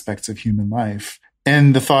aspects of human life.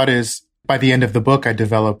 And the thought is, by the end of the book, I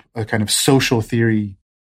develop a kind of social theory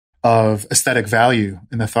of aesthetic value.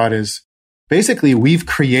 And the thought is, basically, we've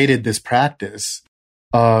created this practice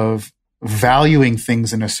of valuing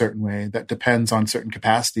things in a certain way that depends on certain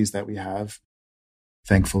capacities that we have.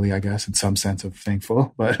 Thankfully, I guess, in some sense of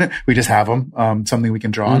thankful, but we just have them, something we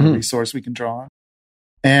can draw on, a resource we can draw on.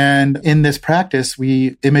 And in this practice,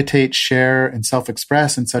 we imitate, share, and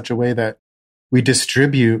self-express in such a way that we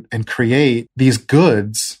distribute and create these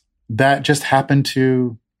goods that just happen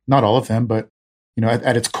to, not all of them, but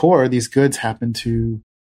at its core, these goods happen to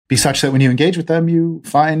be such that when you engage with them, you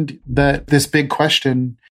find that this big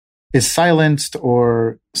question is silenced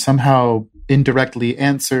or somehow indirectly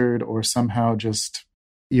answered, or somehow just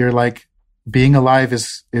you're like, being alive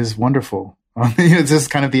is wonderful. It's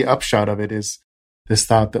just kind of the upshot of it is this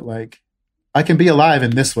thought that like, I can be alive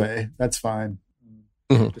in this way. That's fine.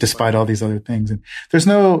 Despite all these other things. And there's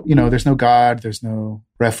no God, there's no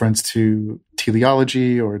reference to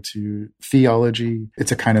teleology or to theology.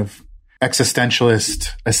 It's a kind of existentialist,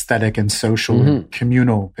 aesthetic, and social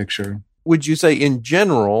communal picture. Would you say in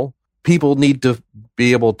general, people need to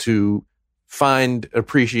be able to find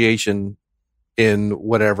appreciation in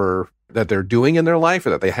whatever that they're doing in their life or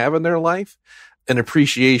that they have in their life? An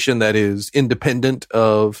appreciation that is independent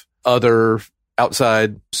of other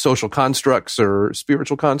outside social constructs or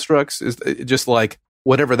spiritual constructs, is just like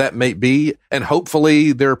whatever that may be. And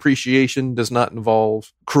hopefully their appreciation does not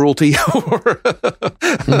involve cruelty.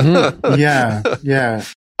 Yeah.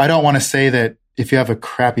 I don't want to say that if you have a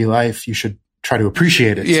crappy life, you should try to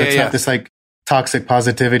appreciate it. So it's not this like toxic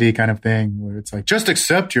positivity kind of thing where it's like, just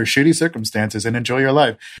accept your shitty circumstances and enjoy your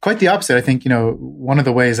life. Quite the opposite. I think, one of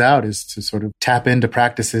the ways out is to sort of tap into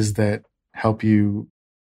practices that help you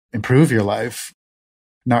improve your life,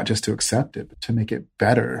 not just to accept it, but to make it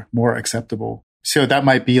better, more acceptable. So that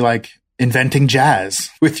might be like inventing jazz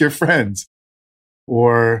with your friends,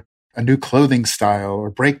 or a new clothing style,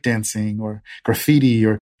 or breakdancing, or graffiti,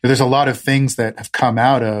 or there's a lot of things that have come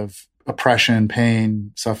out of oppression,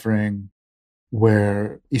 pain, suffering,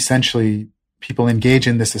 where essentially people engage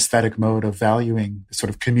in this aesthetic mode of valuing, this sort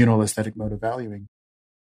of communal aesthetic mode of valuing,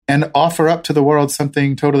 and offer up to the world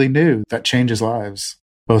something totally new that changes lives,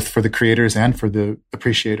 both for the creators and for the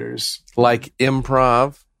appreciators. Like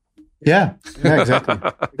improv? Yeah,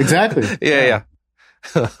 exactly. Exactly. Yeah.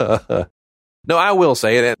 No, I will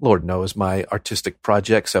say it. Lord knows my artistic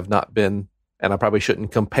projects have not been, and I probably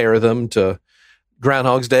shouldn't compare them to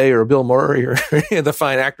Groundhog's Day or Bill Murray or the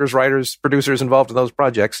fine actors, writers, producers involved in those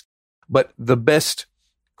projects. But the best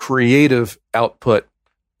creative output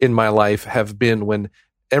in my life have been when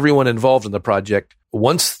everyone involved in the project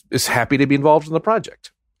once is happy to be involved in the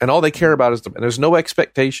project. And all they care about is, and there's no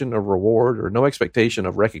expectation of reward or no expectation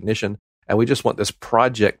of recognition. And we just want this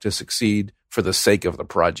project to succeed for the sake of the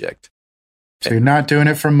project. So you're not doing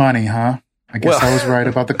it for money, huh? I guess I was right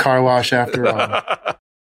about the car wash after all.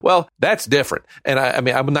 Well, that's different. And I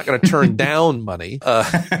mean, I'm not going to turn down money,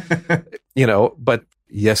 but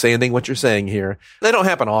yes, anything what you're saying here. They don't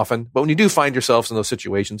happen often, but when you do find yourselves in those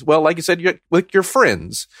situations, well, like you said, you're with your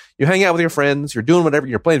friends, you hang out with your friends, you're doing whatever,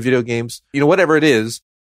 you're playing video games, whatever it is,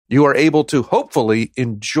 you are able to hopefully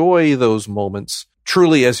enjoy those moments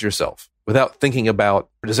truly as yourself without thinking about,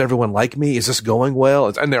 does everyone like me? Is this going well?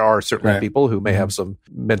 And there are certainly people who may have some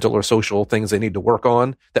mental or social things they need to work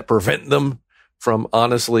on that prevent them from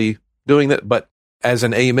honestly doing that. But as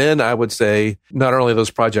an amen, I would say not only are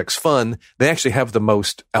those projects fun, they actually have the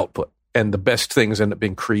most output, and the best things end up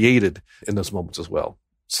being created in those moments as well,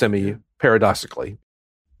 semi-paradoxically.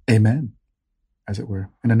 Amen, as it were,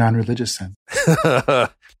 in a non-religious sense.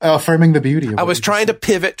 Affirming the beauty of I was trying to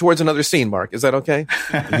pivot towards another scene, Mark. Is that okay?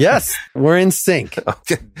 Yes, we're in sync.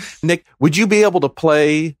 Okay. Nick, would you be able to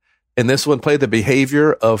play the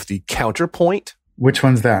behavior of the counterpoint? Which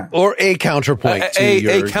one's that? Or a counterpoint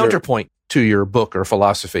a counterpoint to your book or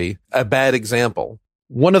philosophy. A bad example.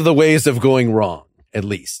 One of the ways of going wrong, at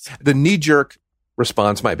least. The knee-jerk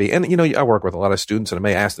response might be, and I work with a lot of students and I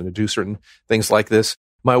may ask them to do certain things like this.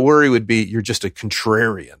 My worry would be you're just a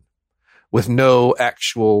contrarian with no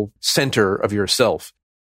actual center of yourself.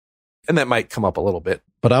 And that might come up a little bit.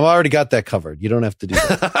 But I've already got that covered. You don't have to do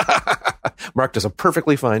that. Mark does a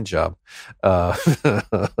perfectly fine job.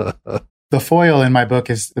 The foil in my book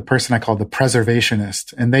is the person I call the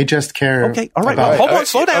preservationist, and they just care. Okay, all right. Hold on,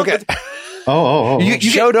 slow down. Okay. Oh.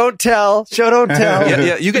 Show don't tell.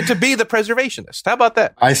 Yeah, you get to be the preservationist. How about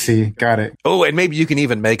that? I see. Got it. Oh, and maybe you can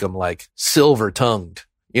even make them like silver-tongued.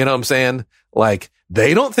 You know what I'm saying? Like,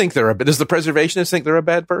 they don't think does the preservationist think they're a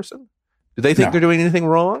bad person? Do they think they're doing anything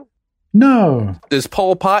wrong? No. Is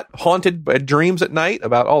Pol Pot haunted by dreams at night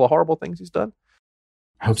about all the horrible things he's done?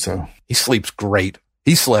 I hope so. He sleeps great.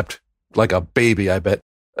 He slept like a baby, I bet.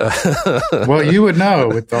 Well, you would know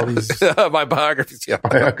with all these my biographies. Yeah.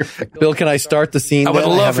 Bill, can I start the scene? I would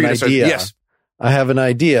love for you to start. Yes. I have an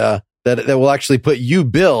idea that will actually put you,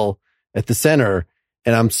 Bill, at the center.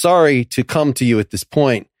 And I'm sorry to come to you at this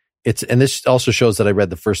point. And this also shows that I read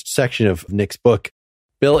the first section of Nick's book.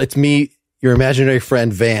 Bill, it's me, your imaginary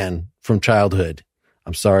friend, Van, from childhood.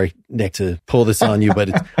 I'm sorry, Nick, to pull this on you, but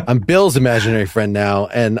I'm Bill's imaginary friend now.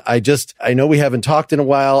 And I know we haven't talked in a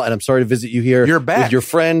while, and I'm sorry to visit you here. You're back. With your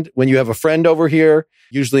friend. When you have a friend over here,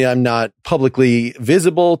 usually I'm not publicly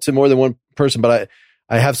visible to more than one person, but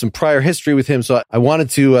I have some prior history with him. So I wanted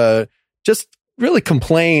to just really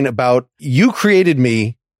complain about, you created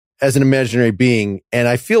me as an imaginary being, and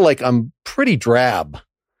I feel like I'm pretty drab.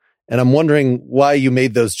 And I'm wondering why you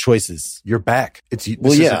made those choices. You're back.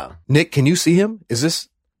 Nick, can you see him? Is this?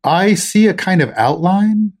 I see a kind of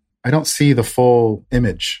outline. I don't see the full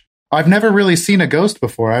image. I've never really seen a ghost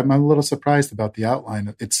before. I'm a little surprised about the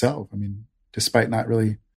outline itself. I mean, despite not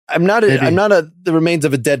really. I'm not the remains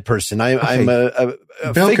of a dead person. I'm a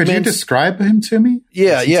Bill, figment. could you describe him to me?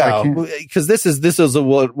 Yeah. Because this is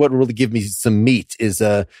what really give me some meat is,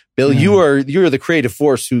 Bill, you're the creative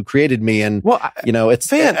force who created me. And, it's,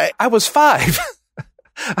 Van, I was 5.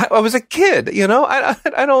 I was a kid,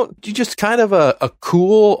 I don't, you just kind of a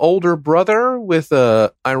cool older brother with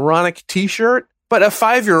a ironic t-shirt, but a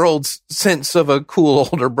 5-year-old's sense of a cool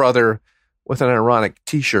older brother with an ironic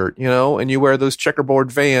t-shirt, and you wear those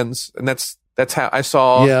checkerboard Vans, and that's how I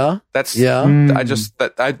saw. Yeah.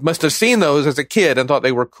 I must have seen those as a kid and thought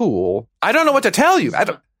they were cool. I don't know what to tell you.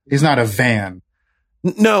 He's not a van.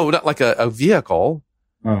 No, not like a vehicle.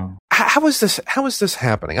 Oh. How is this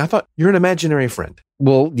happening? I thought you're an imaginary friend.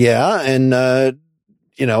 Well, yeah. And,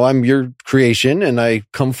 I'm your creation, and I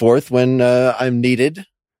come forth when I'm needed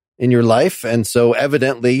in your life. And so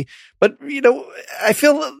evidently, but I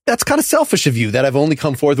feel that's kind of selfish of you that I've only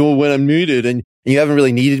come forth when I'm needed, and you haven't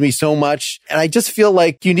really needed me so much. And I just feel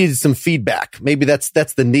like you needed some feedback. Maybe that's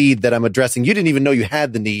the need that I'm addressing. You didn't even know you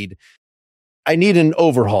had the need. I need an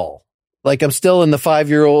overhaul. Like, I'm still in the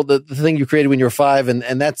 5-year-old, the thing you created when you were 5.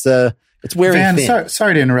 And that's, it's wearing thin.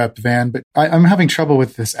 Sorry to interrupt, Van, but I'm having trouble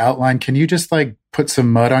with this outline. Can you just put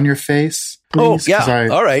some mud on your face, please? Oh, yeah.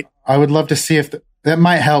 All right. I would love to see if that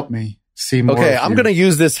might help me see more. Okay, I'm going to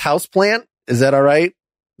use this house plant. Is that all right?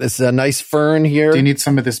 This is a nice fern here. Do you need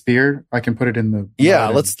some of this beer? I can put it in the. Yeah,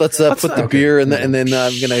 let's put the beer in and then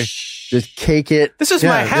I'm going to just cake it. This is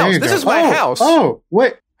my house. This is my house. Oh,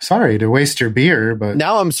 wait. Sorry to waste your beer, but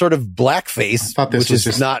now I'm sort of blackface. I thought this was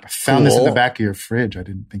just not. I found this in the back of your fridge. I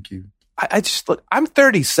didn't think you. I just look. I'm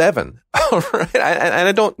 37, all right, and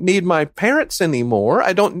I don't need my parents anymore.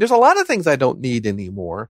 There's a lot of things I don't need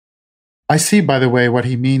anymore. I see, by the way, what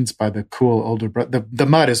he means by the cool older brother. The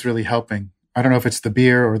mud is really helping. I don't know if it's the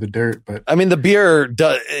beer or the dirt, but I mean, the beer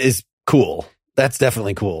is cool. That's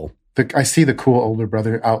definitely cool. I see the cool older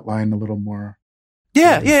brother outline a little more.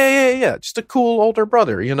 Yeah. Just a cool older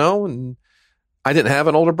brother, and I didn't have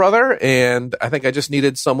an older brother, and I think I just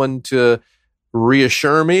needed someone to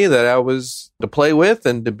reassure me that I was to play with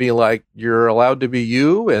and to be like, you're allowed to be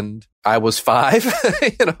you. And I was 5,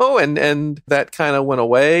 and that kind of went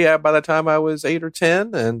away by the time I was 8 or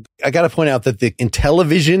 10. And I got to point out that the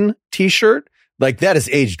Intellivision t-shirt, like that has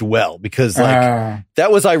aged well because like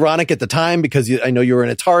that was ironic at the time because I know you were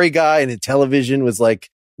an Atari guy and Intellivision was like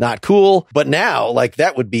not cool. But now like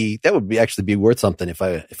that would actually be worth something if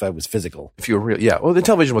I was physical. If you were real. Yeah. Well, the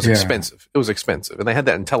television was expensive. It was expensive. And they had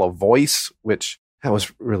that IntelliVoice, which that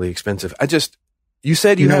was really expensive. You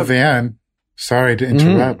said you have Van. Sorry to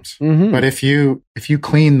interrupt, but if you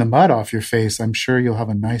clean the mud off your face, I'm sure you'll have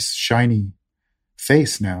a nice shiny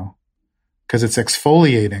face now because it's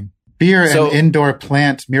exfoliating. Beer and indoor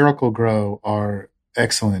plant Miracle Grow are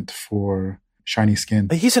excellent for shiny skin.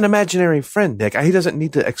 He's an imaginary friend, Nick. He doesn't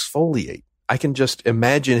need to exfoliate. I can just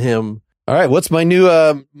imagine him. All right, what's my new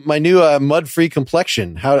mud-free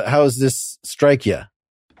complexion? How does this strike you?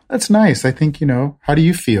 That's nice. I think How do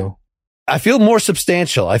you feel? I feel more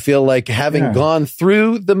substantial. I feel like having gone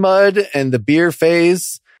through the mud and the beer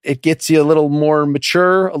phase, it gets you a little more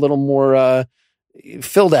mature, a little more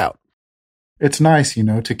filled out. It's nice,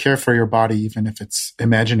 to care for your body, even if it's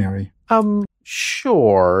imaginary.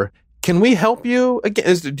 Sure. Can we help you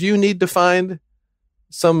again? Do you need to find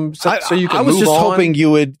some so you can? I was move just on? hoping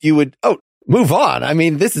you would. Move on. I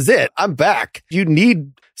mean, this is it. I'm back. You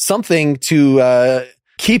need something to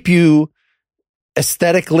keep you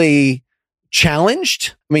aesthetically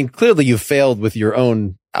challenged. I mean, clearly you failed with your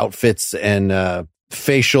own outfits and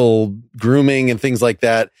facial grooming and things like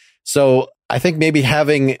that. So I think maybe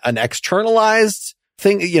having an externalized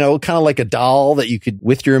thing, kind of like a doll that you could,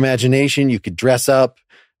 with your imagination, you could dress up.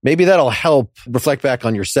 Maybe that'll help reflect back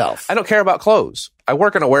on yourself. I don't care about clothes. I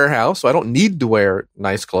work in a warehouse, so I don't need to wear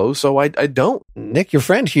nice clothes, so I don't. Nick, your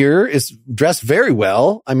friend here is dressed very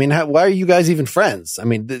well. I mean, why are you guys even friends? I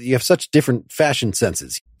mean, you have such different fashion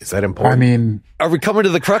senses. Is that important? I mean, are we coming to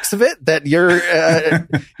the crux of it that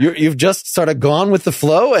you've just sort of gone with the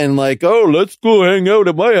flow and like, oh, let's go hang out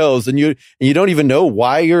at my house, and you don't even know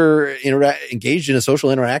why you're engaged in a social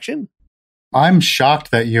interaction? I'm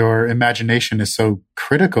shocked that your imagination is so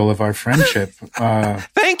critical of our friendship.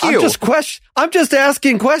 Thank you. I'm just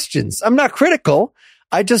asking questions. I'm not critical.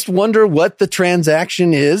 I just wonder what the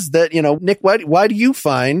transaction is that, Nick, why do you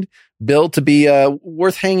find Bill to be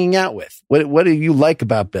worth hanging out with? What do you like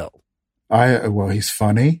about Bill? Well, he's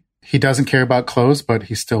funny. He doesn't care about clothes, but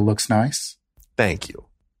he still looks nice. Thank you.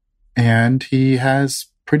 And he has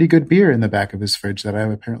pretty good beer in the back of his fridge that I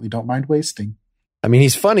apparently don't mind wasting. I mean,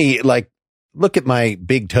 he's funny. Like, look at my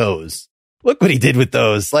big toes. Look what he did with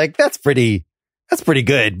those. Like, that's pretty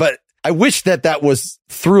good. But I wish that was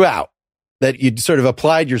throughout, that you'd sort of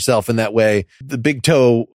applied yourself in that way. The big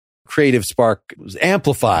toe creative spark was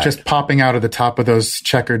amplified. Just popping out of the top of those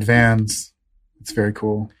checkered Vans. It's very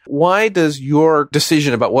cool. Why does your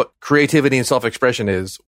decision about what creativity and self-expression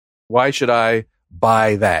is, why should I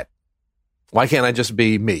buy that? Why can't I just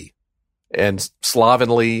be me and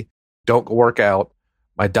slovenly, don't work out?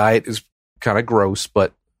 My diet is kind of gross,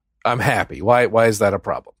 but I'm happy. Why is that a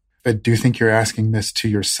problem? I do think you're asking this to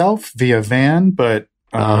yourself via Van, but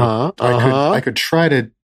I could try to,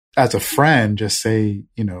 as a friend, just say,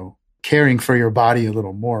 caring for your body a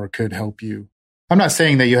little more could help you. I'm not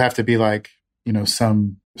saying that you have to be like,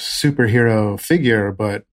 some superhero figure,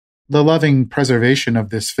 but the loving preservation of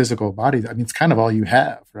this physical body, I mean, it's kind of all you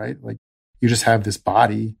have, right? Like, you just have this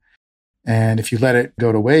body, and if you let it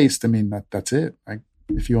go to waste, I mean, that's it. Like,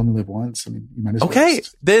 if you only live once, I mean, you might as well. Okay,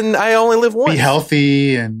 then I only live once. Be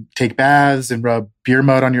healthy and take baths and rub beer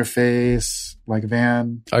mud on your face like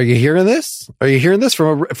Van. Are you hearing this? Are you hearing this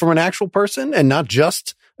from an actual person and not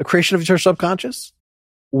just a creation of your subconscious?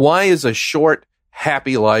 Why is a short,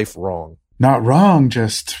 happy life wrong? Not wrong.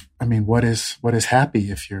 Just, I mean, what is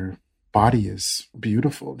happy if your body is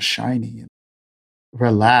beautiful and shiny?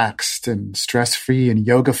 relaxed and stress-free and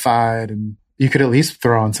yoga-fied, and you could at least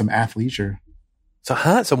throw on some athleisure.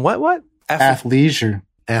 Some what? Athleisure.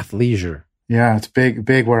 Athleisure. Yeah, it's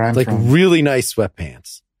big where I'm like from. Like really nice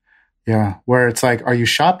sweatpants. Yeah, where it's like, are you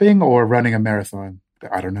shopping or running a marathon?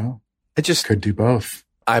 I don't know. It just could do both.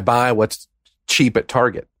 I buy what's cheap at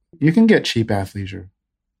Target. You can get cheap athleisure.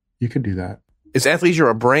 You could do that. Is athleisure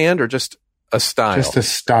a brand or just a style? Just a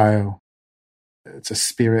style. It's a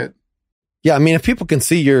spirit. Yeah, I mean, if people can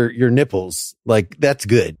see your nipples, like, that's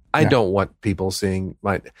good. I don't want people seeing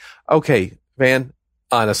my... Okay, Van,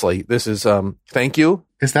 honestly, this is... thank you.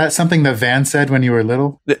 Is that something that Van said when you were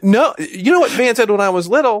little? No, you know what Van said when I was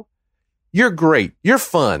little? You're great. You're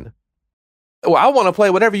fun. Well, I want to play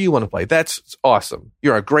whatever you want to play. That's awesome.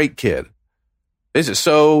 You're a great kid. This is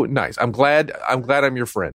so nice. I'm glad I'm your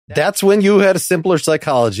friend. That's when you had a simpler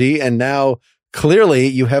psychology, and now clearly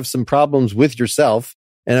you have some problems with yourself.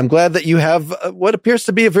 And I'm glad that you have what appears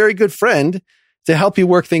to be a very good friend to help you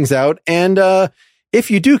work things out. And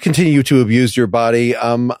if you do continue to abuse your body,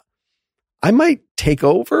 I might take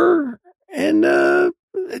over and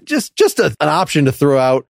just an option to throw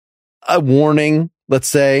out a warning, let's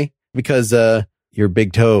say, because your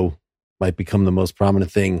big toe might become the most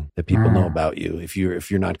prominent thing that people know about you if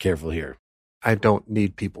you're not careful here. I don't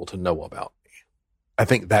need people to know about me. I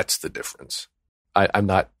think that's the difference. I'm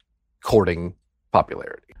not courting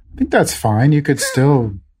popularity. I think that's fine. You could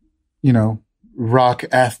still, rock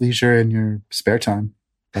athleisure in your spare time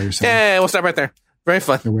by yourself. Yeah, we'll stop right there. Very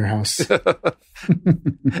fun. The warehouse.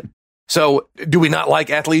 So, do we not like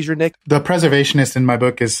athleisure, Nick? The preservationist in my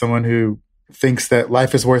book is someone who thinks that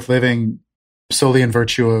life is worth living solely in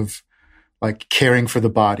virtue of like caring for the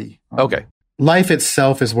body. Okay. Life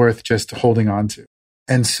itself is worth just holding on to.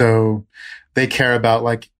 And so they care about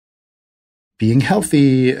like being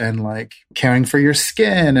healthy and like caring for your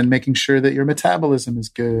skin and making sure that your metabolism is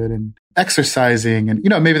good and exercising. And,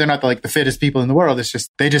 maybe they're not like the fittest people in the world. It's just,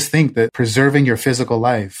 they just think that preserving your physical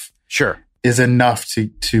life is enough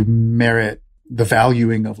to merit the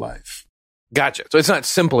valuing of life. Gotcha. So it's not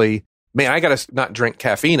simply, man, I got to not drink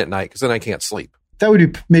caffeine at night because then I can't sleep. That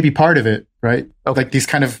would be maybe part of it, right? Okay. Like these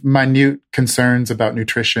kind of minute concerns about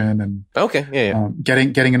nutrition and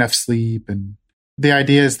getting enough sleep. And the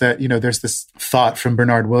idea is that, there's this thought from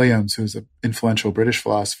Bernard Williams, who's an influential British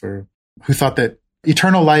philosopher, who thought that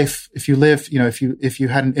eternal life, if you live, if you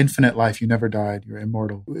had an infinite life, you never died, you're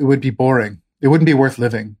immortal, it would be boring. It wouldn't be worth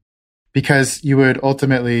living because you would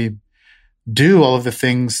ultimately do all of the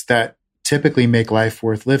things that typically make life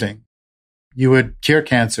worth living. You would cure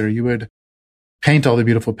cancer. You would paint all the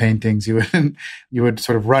beautiful paintings. You would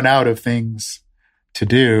sort of run out of things to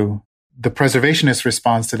do. The preservationist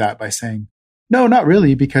responds to that by saying, no, not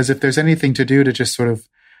really, because if there's anything to do to just sort of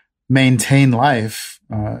maintain life,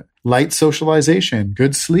 light socialization,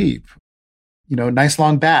 good sleep, nice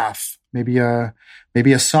long bath, maybe a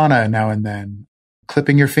sauna now and then,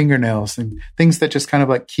 clipping your fingernails and things that just kind of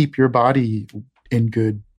like keep your body in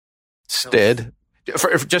good stead,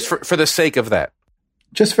 for the sake of that.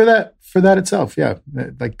 Just for that itself, yeah.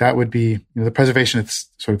 Like that would be, the preservationist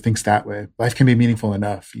sort of thinks that way. Life can be meaningful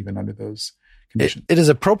enough even under those conditions. It is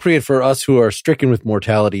appropriate for us who are stricken with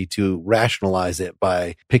mortality to rationalize it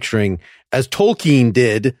by picturing, as Tolkien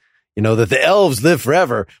did, that the elves live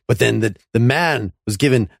forever, but then the man was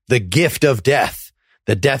given the gift of death.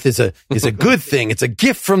 That death is a good thing. It's a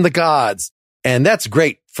gift from the gods. And that's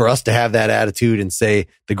great for us to have that attitude and say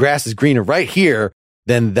the grass is greener right here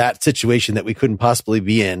than that situation that we couldn't possibly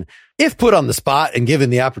be in. If put on the spot and given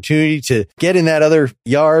the opportunity to get in that other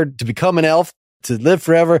yard, to become an elf, to live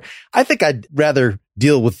forever, I think I'd rather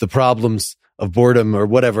deal with the problems of boredom or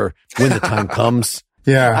whatever when the time comes.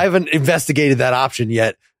 Yeah. I haven't investigated that option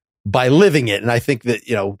yet by living it. And I think that,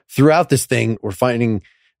 throughout this thing, we're finding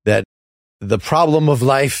that the problem of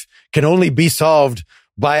life can only be solved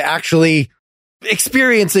by actually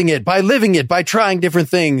experiencing it, by living it, by trying different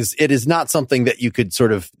things. It is not something that you could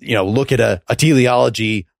sort of, look at a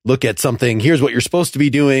teleology, look at something. Here's what you're supposed to be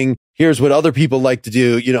doing. Here's what other people like to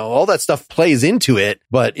do. All that stuff plays into it.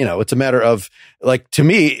 But, it's a matter of, like, to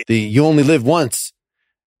me, the you only live once,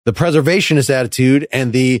 the preservationist attitude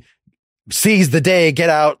and the seize the day, get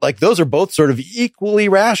out, like those are both sort of equally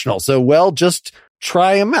rational. So, just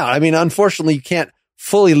try them out. I mean, unfortunately, you can't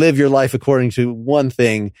fully live your life according to one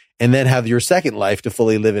thing and then have your second life to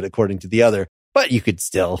fully live it according to the other. But you could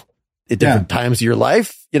still, at different times of your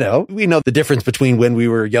life, we know the difference between when we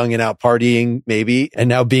were young and out partying, maybe, and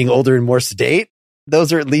now being older and more sedate.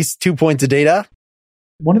 Those are at least 2 points of data.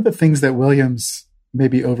 One of the things that Williams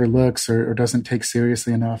maybe overlooks or doesn't take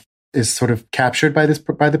seriously enough is sort of captured by the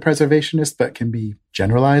preservationist, but can be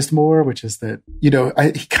generalized more, which is that,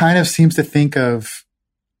 he kind of seems to think of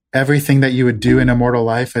everything that you would do in a mortal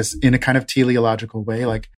life as in a kind of teleological way.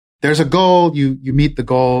 Like there's a goal, you meet the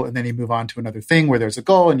goal, and then you move on to another thing where there's a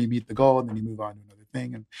goal, and you meet the goal, and then you move on to another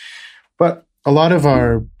thing. But a lot of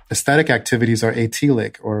our aesthetic activities are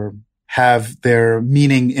atelic or have their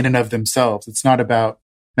meaning in and of themselves. It's not about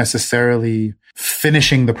necessarily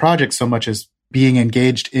finishing the project so much as being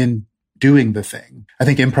engaged in doing the thing. I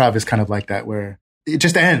think improv is kind of like that, where it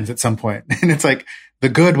just ends at some point. And it's like the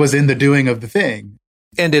good was in the doing of the thing.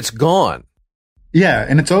 And it's gone. Yeah,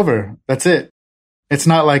 and it's over. That's it. It's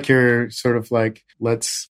not like you're sort of like,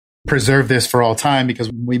 let's preserve this for all time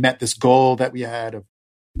because we met this goal that we had.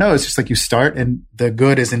 No, it's just like you start and the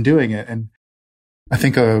good is in doing it. And I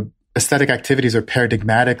think aesthetic activities are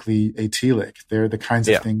paradigmatically atelic. They're the kinds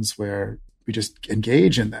of things where we just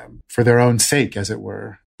engage in them for their own sake, as it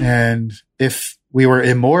were. And if we were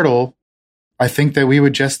immortal, I think that we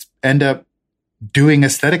would just end up doing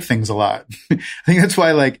aesthetic things a lot. I think that's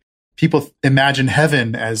why like people imagine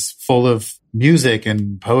heaven as full of music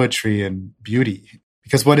and poetry and beauty.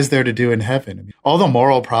 Because what is there to do in heaven? I mean, all the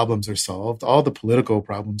moral problems are solved. All the political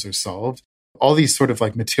problems are solved. All these sort of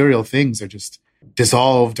like material things are just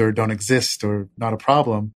dissolved or don't exist or not a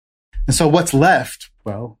problem. And so what's left?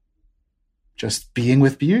 Well, just being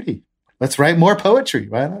with beauty. Let's write more poetry.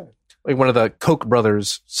 Why not? Like one of the Koch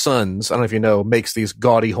brothers' sons, I don't know if you know, makes these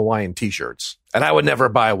gaudy Hawaiian t-shirts. And I would never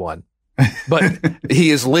buy one. But he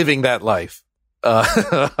is living that life as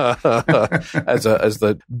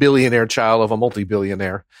the billionaire child of a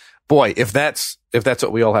multi-billionaire. Boy, if that's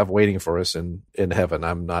what we all have waiting for us in heaven,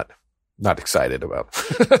 I'm not excited about.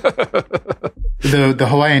 The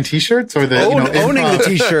Hawaiian t-shirts or the owning the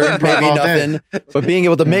t-shirt, maybe nothing, but being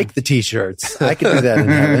able to make the t-shirts. I could do that in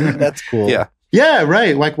heaven. That's cool. Yeah. Yeah,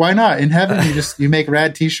 right. Like, why not? In heaven, you make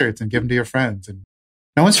rad t-shirts and give them to your friends. And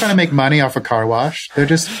no one's trying to make money off a car wash. They're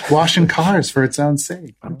just washing cars for its own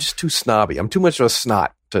sake. I'm just too snobby. I'm too much of a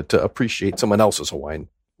snot to appreciate someone else's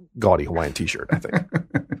gaudy Hawaiian t-shirt, I think.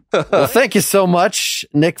 Well, thank you so much,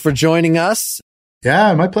 Nick, for joining us.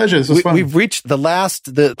 Yeah, my pleasure. This was fun. We've reached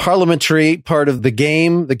the parliamentary part of the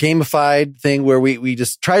game, the gamified thing where we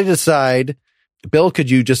just try to decide. Bill, could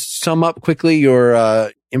you just sum up quickly your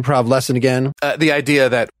improv lesson again? The idea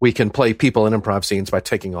that we can play people in improv scenes by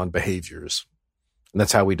taking on behaviors. And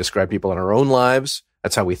that's how we describe people in our own lives.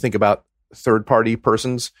 That's how we think about third-party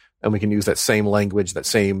persons. And we can use that same language, that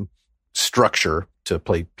same structure to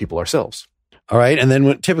play people ourselves. All right. And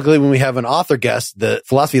then typically when we have an author guest, the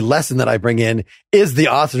philosophy lesson that I bring in is the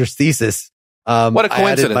author's thesis. What a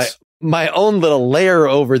coincidence. My own little layer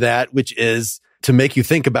over that, which is to make you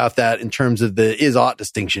think about that in terms of the is-ought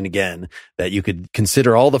distinction again, that you could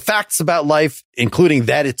consider all the facts about life, including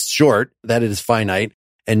that it's short, that it is finite,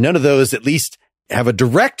 and none of those at least have a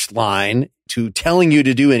direct line to telling you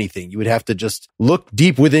to do anything. You would have to just look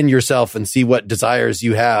deep within yourself and see what desires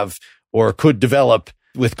you have or could develop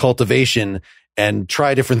with cultivation and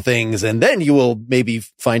try different things. And then you will maybe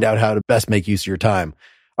find out how to best make use of your time.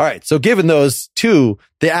 All right. So given those two,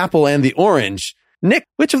 the apple and the orange, Nick,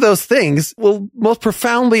 which of those things will most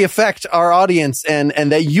profoundly affect our audience and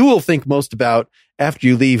that you will think most about after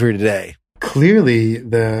you leave here today? Clearly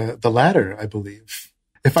the latter, I believe.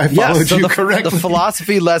 If I followed you correctly. The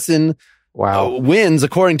philosophy lesson wins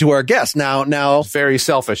according to our guest. Now, very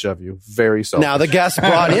selfish of you. Very selfish. Now the guest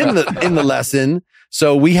brought in the lesson,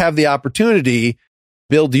 so we have the opportunity.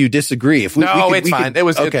 Bill, do you disagree? It's fine. It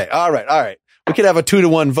was okay. All right. We could have a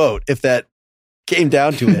 2-to-1 vote if that came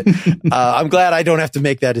down to it. I'm glad I don't have to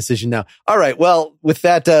make that decision now. All right. Well, with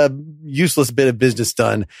that useless bit of business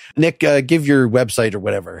done, Nick, give your website or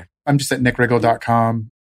whatever. I'm just at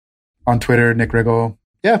nickriggle.com. On Twitter, Nick Riggle.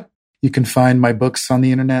 Yeah, you can find my books on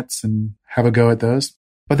the internets and have a go at those.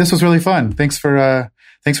 But this was really fun. Thanks for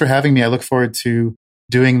having me. I look forward to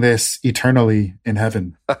doing this eternally in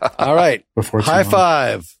heaven. All right. Before High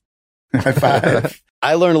five. High five.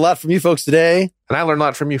 I learned a lot from you folks today. And I learned a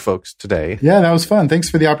lot from you folks today. Yeah, that was fun.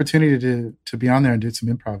 Thanks for the opportunity to be on there and do some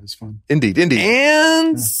improv. It was fun. Indeed.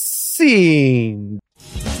 And scene.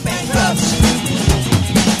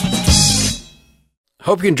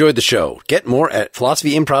 Hope you enjoyed the show. Get more at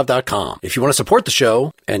philosophyimprov.com. If you want to support the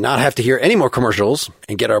show and not have to hear any more commercials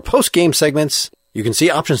and get our post-game segments, you can see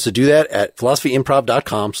options to do that at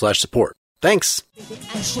philosophyimprov.com/support. Thanks. I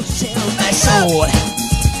should sell my soul.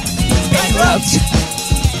 Bankrupt.